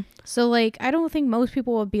provider. So like, I don't think most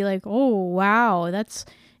people would be like, oh wow, that's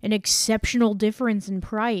an exceptional difference in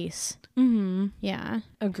price. Yeah,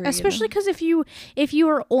 agreed. Especially because if you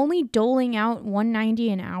are only doling out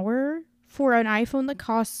 $190 an hour for an iPhone that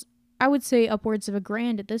costs, I would say, upwards of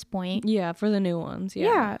 $1,000 at this point. Yeah, for the new ones.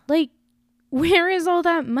 Yeah, like, where is all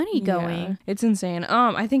that money going? Yeah, it's insane.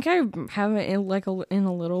 I think I have it in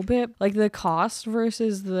a little bit. Like, the cost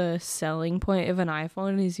versus the selling point of an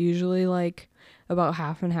iPhone is usually like about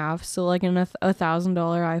half and half. So like a $1,000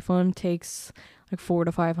 iPhone takes like $400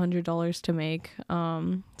 to $500 to make.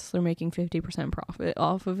 So they're making 50% profit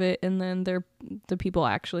off of it, and then the people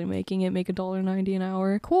actually making it make $1.90 an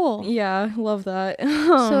hour. Cool. Yeah, love that.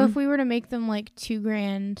 So if we were to make them like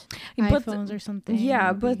 $2,000 iPhones or something.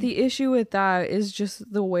 Yeah, but the issue with that is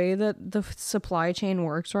just the way that the supply chain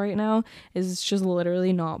works right now is it's just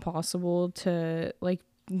literally not possible to like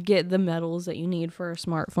get the metals that you need for a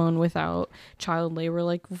smartphone without child labor.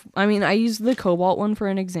 Like, I mean, I use the cobalt one for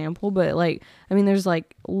an example, but like, I mean, there's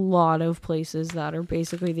like a lot of places that are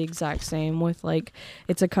basically the exact same with like,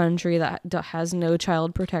 it's a country that has no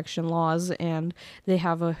child protection laws, and they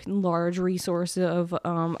have a large resource of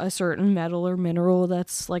a certain metal or mineral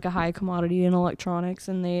that's like a high commodity in electronics,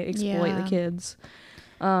 and they exploit the kids.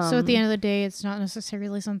 So at the end of the day, it's not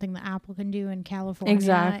necessarily something that Apple can do in California.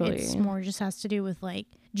 Exactly. It's more just has to do with like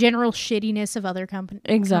general shittiness of other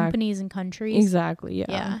companies and countries. Exactly.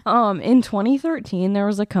 Yeah. In 2013, there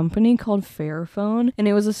was a company called Fairphone, and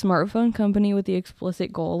it was a smartphone company with the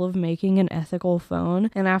explicit goal of making an ethical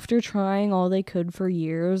phone. And after trying all they could for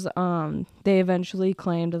years, they eventually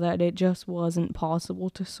claimed that it just wasn't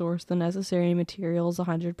possible to source the necessary materials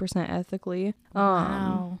 100% ethically.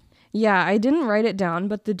 Wow. Yeah, I didn't write it down,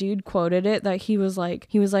 but the dude quoted it that he was like,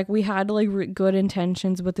 we had like good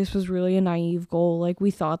intentions, but this was really a naive goal. Like, we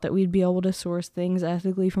thought that we'd be able to source things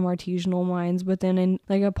ethically from artisanal mines, but then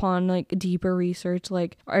upon like deeper research,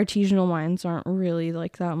 like artisanal mines aren't really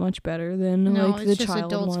like that much better than like the child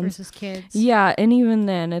adults ones versus kids. Yeah, and even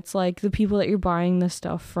then, it's like the people that you're buying this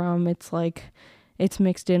stuff from, it's like it's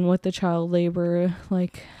mixed in with the child labor,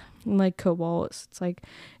 like cobalt. It's like,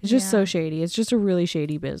 it's just so shady. It's just a really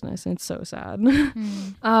shady business, and it's so sad.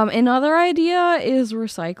 Another idea is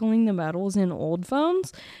recycling the metals in old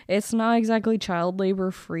phones. It's not exactly child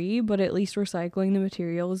labor free, but at least recycling the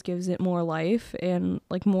materials gives it more life and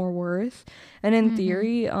like more worth, and in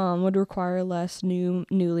theory would require less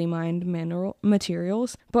newly mined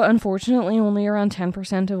materials. But unfortunately, only around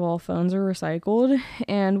 10% of all phones are recycled,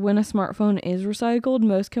 and when a smartphone is recycled,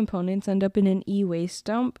 most components end up in an e-waste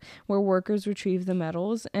dump where workers retrieve the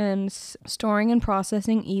metals, and storing and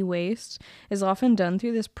processing e-waste is often done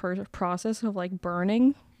through this process of like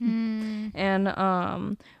burning,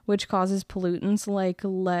 and which causes pollutants like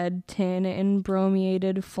lead, tin, and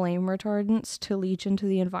brominated flame retardants to leach into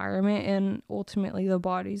the environment and ultimately the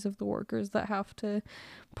bodies of the workers that have to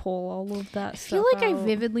pull all of that stuff I feel like out. I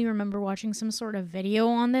vividly remember watching some sort of video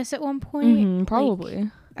on this at one point. Probably.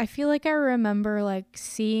 Like, I feel like I remember like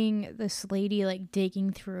seeing this lady like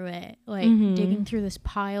digging through it, like digging through this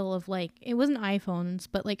pile of like, it wasn't iPhones,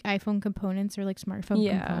 but like iPhone components or like smartphone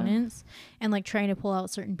components, and like trying to pull out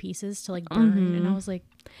certain pieces to like burn. And I was like,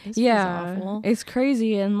 this is awful. It's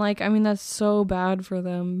crazy. And like, I mean, that's so bad for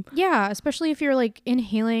them. Yeah, especially if you're like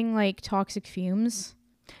inhaling like toxic fumes.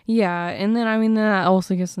 Yeah, and then I mean that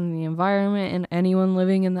also gets in the environment, and anyone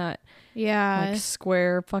living in that like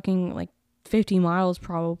square fucking like 50 miles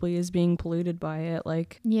probably is being polluted by it.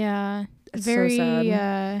 Like, yeah, it's very so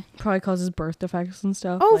sad. Probably causes birth defects and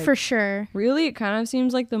stuff. Oh, like, for sure. Really, it kind of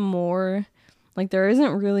seems like the more like there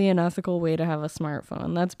isn't really an ethical way to have a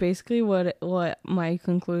smartphone. That's basically what my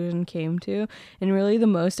conclusion came to. And really the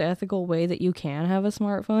most ethical way that you can have a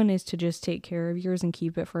smartphone is to just take care of yours and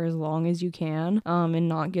keep it for as long as you can, and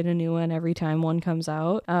not get a new one every time one comes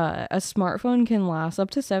out. A smartphone can last up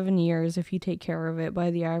to 7 years if you take care of it by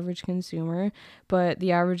the average consumer, but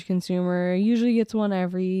the average consumer usually gets one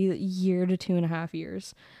every year to 2.5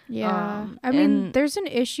 years. Yeah. I mean, there's an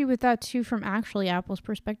issue with that too from actually Apple's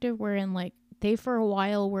perspective, wherein like they for a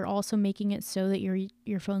while were also making it so that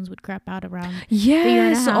your phones would crap out around.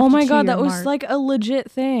 Yes. Oh my god, that was like a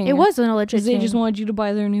legit thing. It was a legit thing. They just wanted you to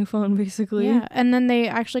buy their new phone basically. Yeah. And then they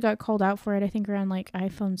actually got called out for it, I think around like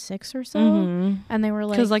iPhone 6 or so. And they were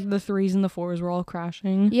like, because like the 3s and the 4s were all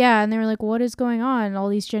crashing. Yeah, and they were like, what is going on? All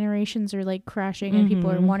these generations are like crashing, and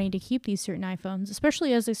people are wanting to keep these certain iPhones,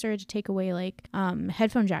 especially as they started to take away like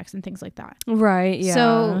headphone jacks and things like that. Right. Yeah.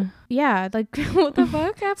 So yeah, like what the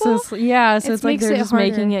fuck, Apple? So So it's like makes they're it just harder.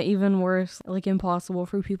 making it even worse, like impossible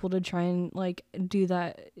for people to try and like do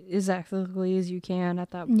that as ethically as you can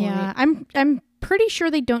at that point. Yeah, I'm pretty sure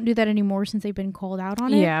they don't do that anymore since they've been called out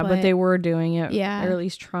on it. Yeah, but they were doing it, Yeah. or at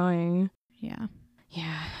least trying. Yeah.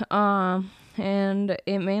 Yeah. And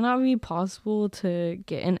it may not be possible to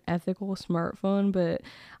get an ethical smartphone, but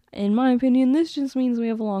in my opinion, this just means we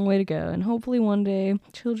have a long way to go. And hopefully one day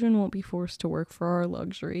children won't be forced to work for our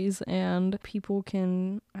luxuries and people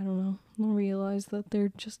can, I don't know, realize that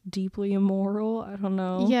they're just deeply immoral. I don't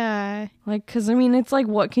know. Yeah. Like, because I mean, it's like,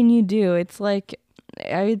 what can you do? It's like,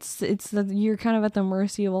 it's that you're kind of at the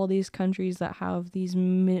mercy of all these countries that have these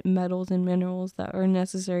metals and minerals that are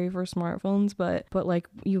necessary for smartphones, but like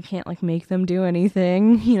you can't like make them do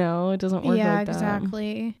anything, you know. It doesn't work like that. Yeah,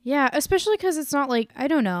 exactly. Yeah, especially because it's not like, I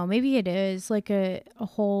don't know, maybe it is like a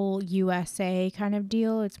whole USA kind of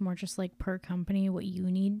deal. It's more just like per company what you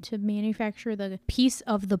need to manufacture, the piece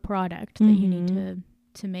of the product that you need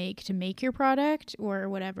to make your product or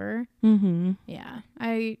whatever. Yeah,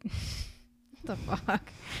 the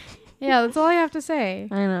fuck. Yeah, that's all I have to say.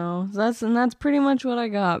 I know. That's pretty much what I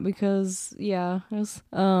got, because yeah, it was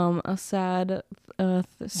a sad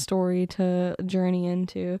story to journey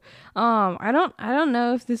into. I don't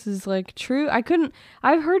know if this is like true.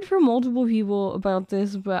 I've heard from multiple people about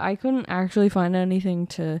this, but I couldn't actually find anything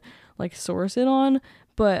to like source it on.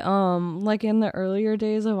 But like in the earlier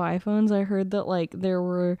days of iPhones, I heard that like there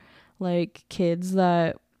were like kids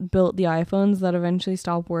that built the iPhones that eventually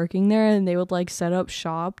stopped working there, and they would like set up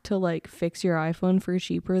shop to like fix your iPhone for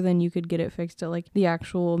cheaper than you could get it fixed at like the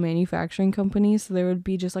actual manufacturing company. So there would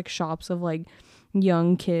be just like shops of like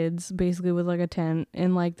young kids basically with like a tent,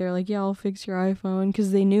 and like they're like, yeah, I'll fix your iPhone,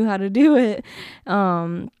 because they knew how to do it.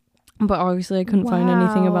 But obviously I couldn't find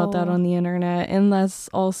anything about that on the internet, and that's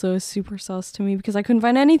also super sus to me, because I couldn't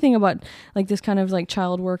find anything about like this kind of like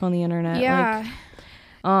child work on the internet. Yeah.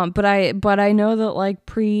 Like, but I know that like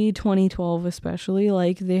pre 2012 especially,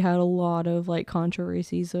 like they had a lot of like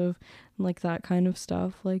controversies of like that kind of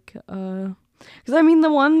stuff, like because I mean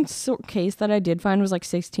the one case that I did find was like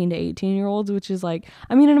 16 to 18-year-olds, which is like,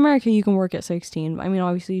 I mean in America you can work at 16. I mean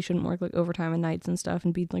obviously you shouldn't work like overtime and nights and stuff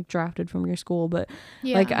and be like drafted from your school, but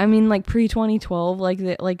like I mean like pre 2012 like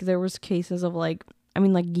there was cases of like, I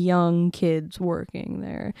mean like young kids working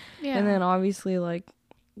there. Yeah. And then obviously like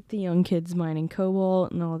the young kids mining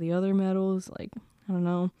cobalt and all the other metals, like I don't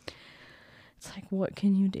know, it's like, what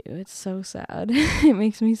can you do? It's so sad. It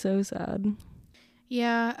makes me so sad.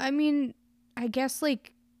 Yeah, I mean, I guess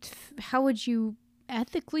like how would you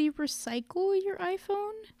ethically recycle your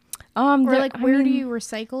iPhone? Or like where do you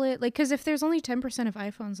recycle it? Like, because if there's only 10% of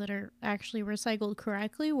iPhones that are actually recycled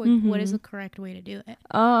correctly, what is the correct way to do it?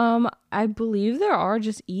 I believe there are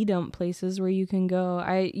just e-dump places where you can go.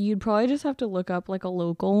 You'd probably just have to look up like a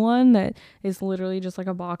local one that is literally just like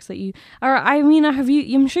a box that you, or I mean,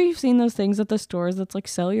 I'm sure you've seen those things at the stores that's like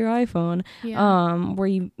sell your iPhone. Yeah. Where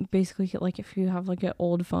you basically get like, if you have like an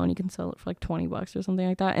old phone, you can sell it for like $20 or something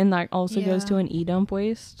like that, and that also goes to an e-dump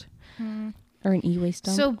waste. Or an e-waste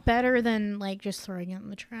dump. So better than like just throwing it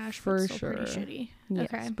in the trash. For but still sure. Pretty shitty.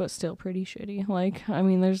 Yes, okay. But still pretty shitty. Like, I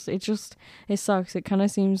mean, it sucks. It kind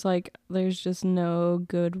of seems like there's just no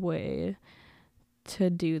good way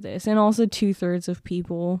to do this. And also 2/3 of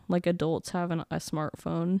people, like adults, have a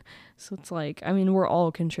smartphone. So it's like, I mean, we're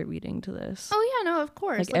all contributing to this. Oh yeah, no, of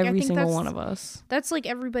course. Like every single one of us. That's like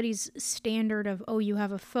everybody's standard of, oh, you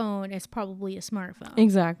have a phone, it's probably a smartphone.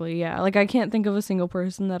 Exactly, yeah. Like I can't think of a single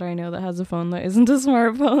person that I know that has a phone that isn't a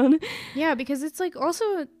smartphone. Yeah, because it's like also,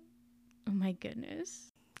 oh my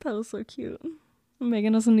goodness. That was so cute. I'm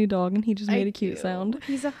making us a new dog, and he just made a cute sound.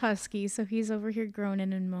 He's a husky, so he's over here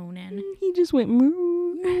groaning and moaning. He just went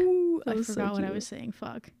moo. I forgot what I was saying.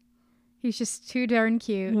 Fuck. He's just too darn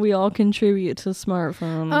cute. We all contribute to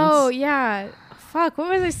smartphones. Oh, yeah. Fuck,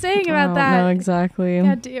 what was I saying about that? I don't know exactly.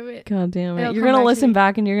 God damn it. You're going to listen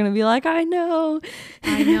back and you're going to be like, I know.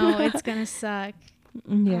 I know, it's going to suck.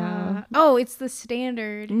 Yeah. It's the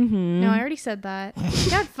standard. No, I already said that.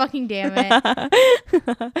 God fucking damn it.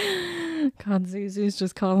 God, Zuzu's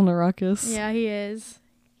just causing a ruckus. Yeah, he is.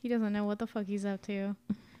 He doesn't know what the fuck he's up to.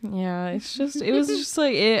 Yeah, it was just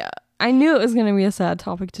like, I knew it was going to be a sad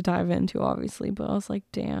topic to dive into, obviously, but I was like,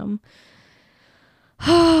 damn.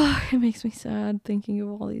 It makes me sad thinking of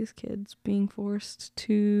all these kids being forced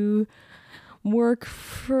to work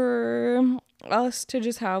for us to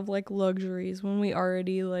just have like luxuries when we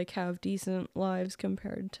already like have decent lives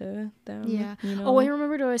compared to them. Yeah. You know? Oh, I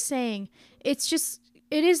remembered what I was saying. It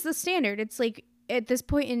is the standard. It's like at this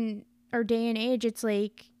point in our day and age, it's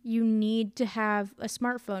like you need to have a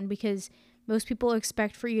smartphone because most people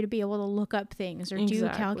expect for you to be able to look up things or do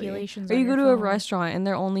calculations. Or you go to phone. a restaurant and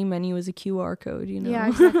their only menu is a QR code, you know? Yeah,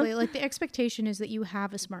 exactly. Like the expectation is that you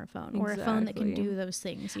have a smartphone or a phone that can do those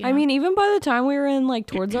things. You know? I mean, even by the time we were in like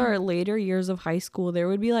towards our later years of high school, there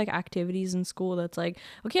would be like activities in school that's like,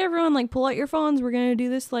 okay, everyone, like pull out your phones. We're going to do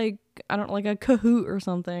this like, I don't like a Kahoot or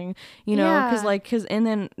something, you know, and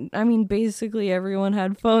then, I mean, basically everyone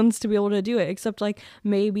had phones to be able to do it, except like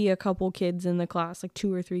maybe a couple kids in the class, like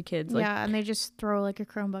 2 or 3 kids. Like, yeah. And they just throw like a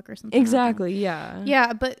Chromebook or something. Exactly. Yeah.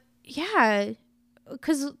 Yeah. But yeah.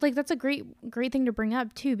 Because like that's a great thing to bring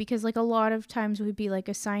up too, because like a lot of times we'd be like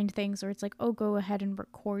assigned things where it's like, oh, go ahead and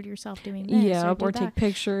record yourself doing this or take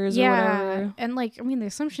pictures or whatever. And like, I mean, the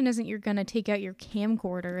assumption isn't you're gonna take out your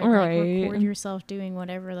camcorder and like record yourself doing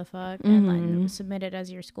whatever the fuck and then submit it as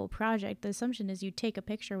your school project. The assumption is you take a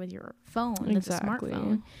picture with your phone that's a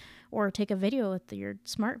smartphone, or take a video with your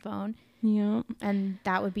smartphone. Yeah. And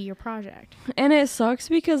that would be your project. And it sucks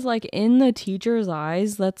because like in the teacher's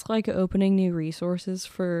eyes, that's like opening new resources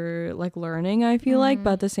for like learning, I feel like.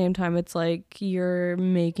 But at the same time, it's like you're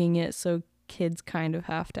making it so kids kind of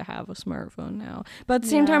have to have a smartphone now. But at the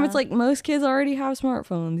same time, it's like most kids already have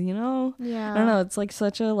smartphones, you know? Yeah. I don't know. It's like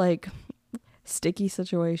such a like sticky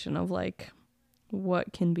situation of like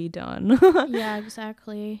what can be done. Yeah,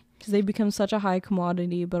 exactly. Because they become such a high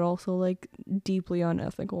commodity, but also like deeply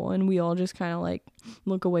unethical, and we all just kind of like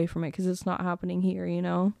look away from it because it's not happening here, you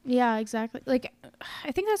know? Yeah, exactly. Like,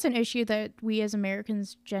 I think that's an issue that we as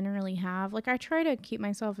Americans generally have. Like, I try to keep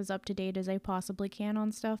myself as up to date as I possibly can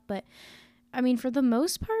on stuff, but I mean, for the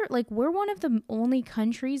most part, like, we're one of the only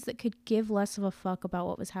countries that could give less of a fuck about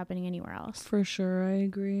what was happening anywhere else. For sure, I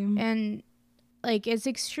agree. And like, it's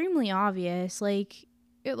extremely obvious. Like,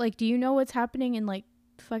 do you know what's happening in like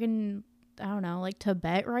fucking, I don't know, like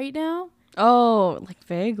Tibet right now? Oh, like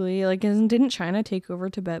vaguely. Like, didn't China take over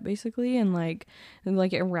Tibet basically and like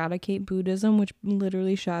eradicate Buddhism, which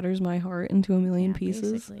literally shatters my heart into a million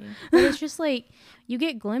pieces. Basically. But it's just like you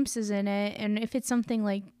get glimpses in it, and if it's something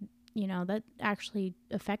like, you know, that actually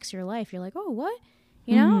affects your life, you're like, oh, what?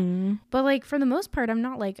 You know? But like for the most part, I'm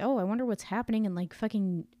not like, oh, I wonder what's happening in like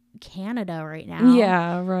fucking Canada right now.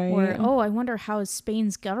 Yeah, right. Or, oh, I wonder how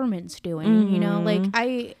Spain's government's doing. You know,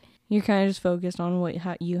 like you're kind of just focused on what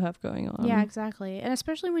you have going on. Yeah, exactly. And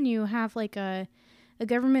especially when you have like a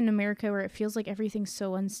government in America where it feels like everything's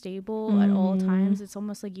so unstable at all times. It's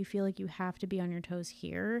almost like you feel like you have to be on your toes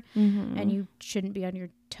here, and you shouldn't be on your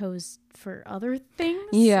toes for other things.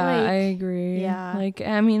 Yeah, like, I agree. Yeah. Like,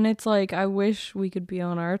 I mean, it's like I wish we could be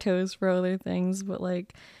on our toes for other things, but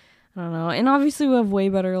like, I don't know. And obviously we have way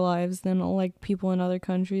better lives than like people in other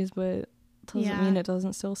countries, but doesn't mean it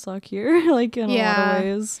doesn't still suck here, like in a lot of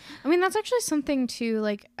ways. I mean, that's actually something too.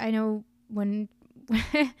 Like, I know when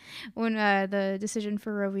the decision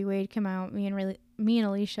for Roe v. Wade came out, me and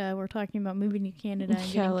Alicia were talking about moving to Canada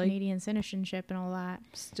and getting like, Canadian citizenship and all that.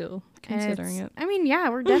 Still considering it. I mean, yeah,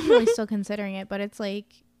 we're definitely still considering it, but it's like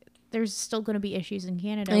there's still going to be issues in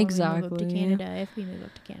Canada when we move up to Canada, if we move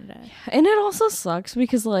up to Canada. And it also sucks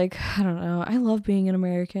because, like, I don't know, I love being an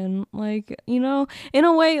American. Like, you know, in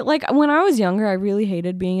a way, like, when I was younger, I really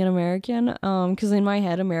hated being an American, because in my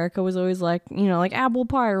head, America was always, like, you know, like, apple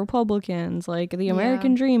pie, Republicans, like, the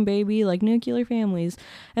American dream, baby, like, nuclear families.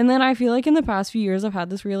 And then I feel like in the past few years, I've had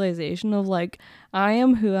this realization of, like, I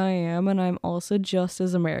am who I am, and I'm also just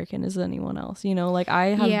as American as anyone else, you know? Like, I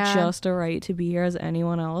have just a right to be here as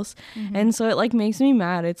anyone else. And so it like makes me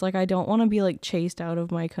mad. It's like I don't want to be like chased out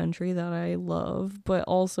of my country that I love, but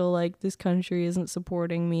also like this country isn't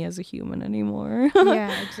supporting me as a human anymore.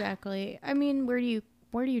 Yeah, exactly. I mean, where do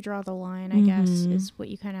you draw the line, I guess, is what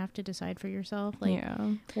you kind of have to decide for yourself. Like,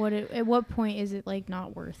 at what point is it like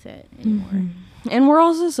not worth it anymore? And we're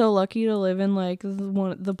also so lucky to live in like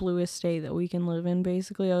the bluest state that we can live in,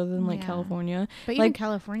 basically, other than like California. But like, even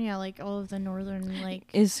California, like all of the northern like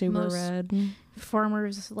is super red.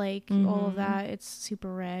 Farmers, like all of that, it's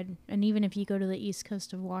super red. And even if you go to the east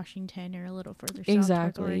coast of Washington or a little further south,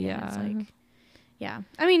 exactly, Oregon, it's like, yeah,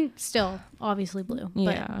 I mean, still obviously blue.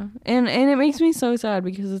 But. Yeah, and it makes me so sad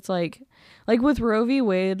because it's like with Roe v.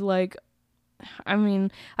 Wade, like, I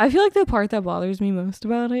mean, I feel like the part that bothers me most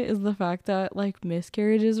about it is the fact that like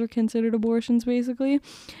miscarriages are considered abortions, basically.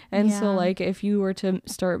 And so like if you were to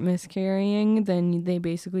start miscarrying, then they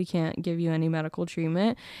basically can't give you any medical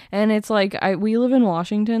treatment. And it's like we live in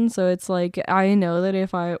Washington, so it's like I know that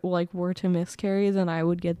if I like were to miscarry, then I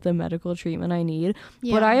would get the medical treatment I need.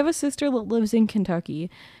 But I have a sister that lives in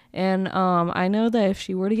Kentucky, And I know that if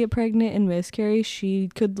she were to get pregnant and miscarry, she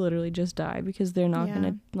could literally just die because they're not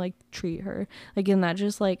gonna like treat her. Like, and that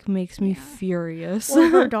just like makes me furious. Or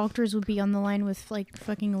her doctors would be on the line with like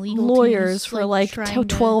fucking legal lawyers teams, for like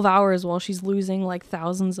 12 hours while she's losing like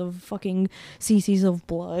thousands of fucking cc's of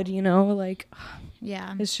blood, you know? Like,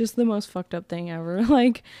 yeah, it's just the most fucked up thing ever.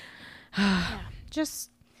 Like,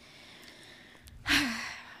 just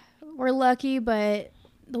we're lucky, but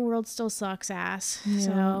the world still sucks ass.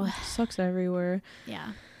 So sucks everywhere.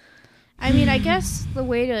 Yeah. I mean, I guess the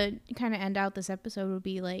way to kind of end out this episode would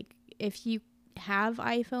be like, if you have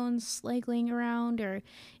iPhones like laying around, or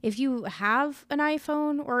if you have an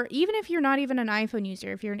iPhone, or even if you're not even an iPhone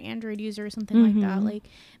user, if you're an Android user or something like that, like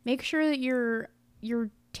make sure that you're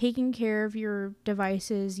taking care of your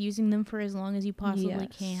devices, using them for as long as you possibly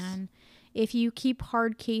can. If you keep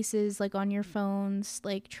hard cases like on your phones,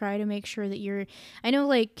 like try to make sure that I know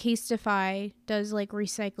like Casetify does like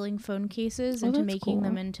recycling phone cases into making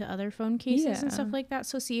them into other phone cases and stuff like that.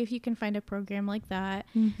 So see if you can find a program like that,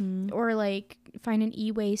 or like find an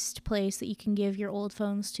e-waste place that you can give your old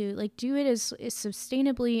phones to. Like do it as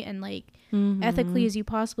sustainably and like ethically as you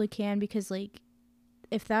possibly can, because like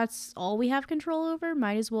if that's all we have control over,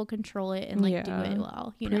 might as well control it and like do it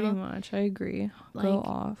well, you know? Pretty much, I agree. Like, go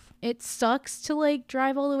off. It sucks to like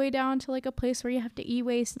drive all the way down to like a place where you have to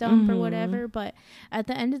e-waste dump or whatever, but at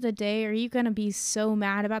the end of the day, are you gonna be so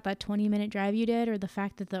mad about that 20-minute drive you did, or the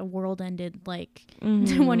fact that the world ended like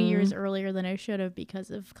 20 years earlier than it should have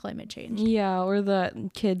because of climate change? Yeah, or that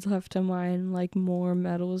kids have to mine like more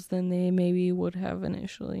metals than they maybe would have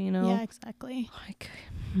initially, you know? Yeah, exactly. Like,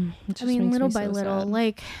 I mean, little by little,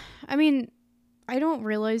 like, I mean, I don't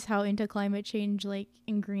realize how into climate change, like,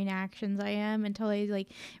 and green actions I am until I, like,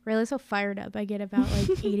 realize how fired up I get about,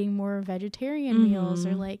 like, eating more vegetarian meals,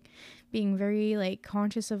 or, like, being very, like,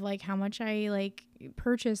 conscious of, like, how much I, like,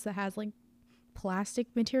 purchase that has, like, plastic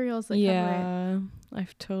materials that cover it. Yeah, I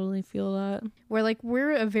totally feel that.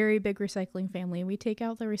 We're a very big recycling family. We take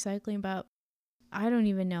out the recycling about, I don't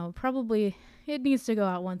even know, probably it needs to go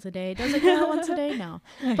out once a day. Does it go out once a day? No.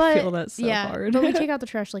 I feel that's so hard. But we take out the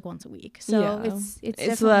trash like once a week. So it's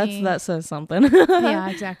definitely, that says something. Yeah,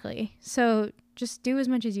 exactly. So just do as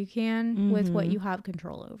much as you can with what you have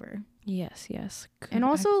control over. Yes. And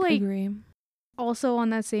also agree. Also on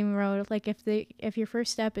that same road, like if your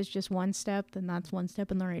first step is just one step, then that's one step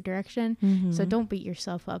in the right direction. So don't beat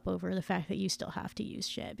yourself up over the fact that you still have to use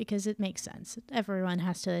shit, because it makes sense. Everyone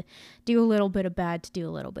has to do a little bit of bad to do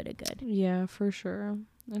a little bit of good. Yeah, for sure.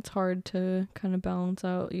 It's hard to kind of balance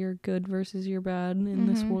out your good versus your bad in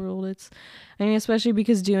this world. I mean, especially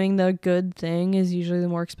because doing the good thing is usually the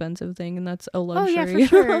more expensive thing, and that's a luxury. Oh, yeah, for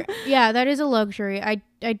sure. Yeah, that is a luxury.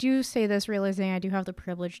 I do say this realizing I do have the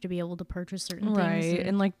privilege to be able to purchase certain things.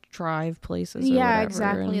 And like drive places or yeah, whatever,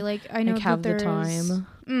 exactly. and, like I know like, have that the time.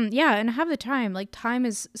 Yeah, and have the time. Like time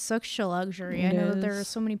is such a luxury. I know that there are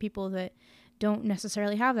so many people that don't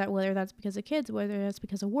necessarily have that, whether that's because of kids, whether that's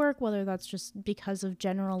because of work, whether that's just because of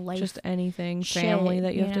general life, just anything, family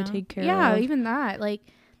that you have to take care of. Yeah, even that. Like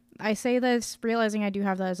I say this realizing I do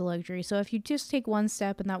have that as a luxury. So if you just take one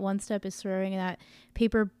step, and that one step is throwing that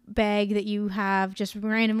paper bag that you have just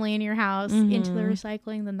randomly in your house into the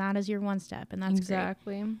recycling, then that is your one step, and that's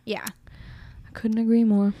exactly great. Yeah, I couldn't agree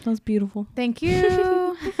more. That was beautiful. Thank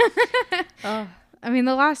you. I mean,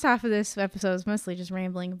 the last half of this episode is mostly just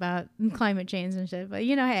rambling about climate change and shit, but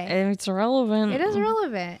you know, hey, it's relevant. It is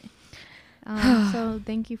relevant. So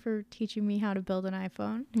thank you for teaching me how to build an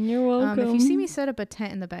iPhone. You're welcome. If you see me set up a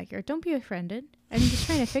tent in the backyard, don't be offended. I'm just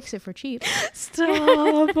trying to fix it for cheap. Stop.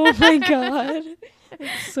 Oh my God.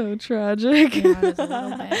 It's so tragic. Yeah, it is a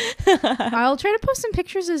little bit. I'll try to post some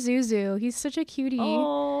pictures of Zuzu. He's such a cutie.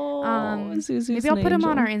 Zuzu's maybe I'll put him angel.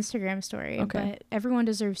 on our Instagram story. Okay. But everyone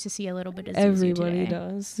deserves to see a little bit of Zuzu Everybody today.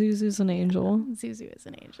 does. Zuzu's an angel. Zuzu is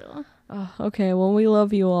an angel. Oh, okay. Well, we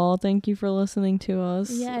love you all. Thank you for listening to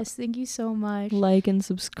us. Yes, thank you so much. Like and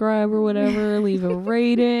subscribe or whatever. Leave a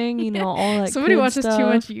rating. You know, all that. Somebody good watches stuff. too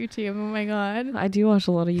much YouTube. Oh my God. I do watch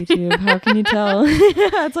a lot of YouTube. How can you tell?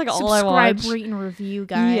 It's like all I watch. Subscribe, rate, and review,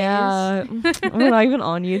 guys. Yeah, we're not even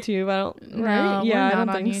on YouTube. I don't. No, right? Yeah, we're I not don't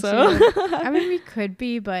on think YouTube. so. I mean, we could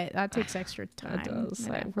be, but that takes extra time. It does.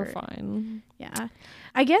 We're fine. Yeah.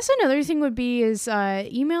 I guess another thing would be is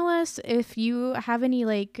email us if you have any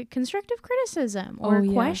like constructive criticism or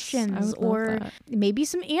questions or maybe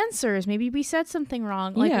some answers. Maybe we said something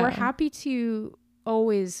wrong. Like we're happy to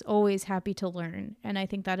always happy to learn. And I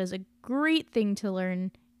think that is a great thing to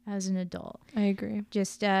learn as an adult. I agree.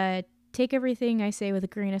 Just take everything I say with a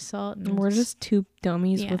grain of salt. And we're just two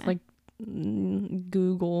dummies with like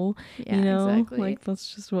Google. Yeah, you know, exactly. like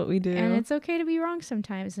that's just what we do. And it's okay to be wrong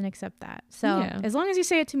sometimes and accept that. So Yeah. as long as you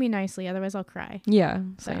say it to me nicely, otherwise I'll cry. Yeah,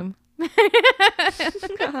 So. same.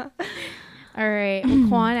 All right, we'll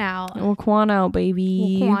quan out. We'll quan out,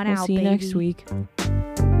 baby. We'll quan We'll out, see you next baby. week.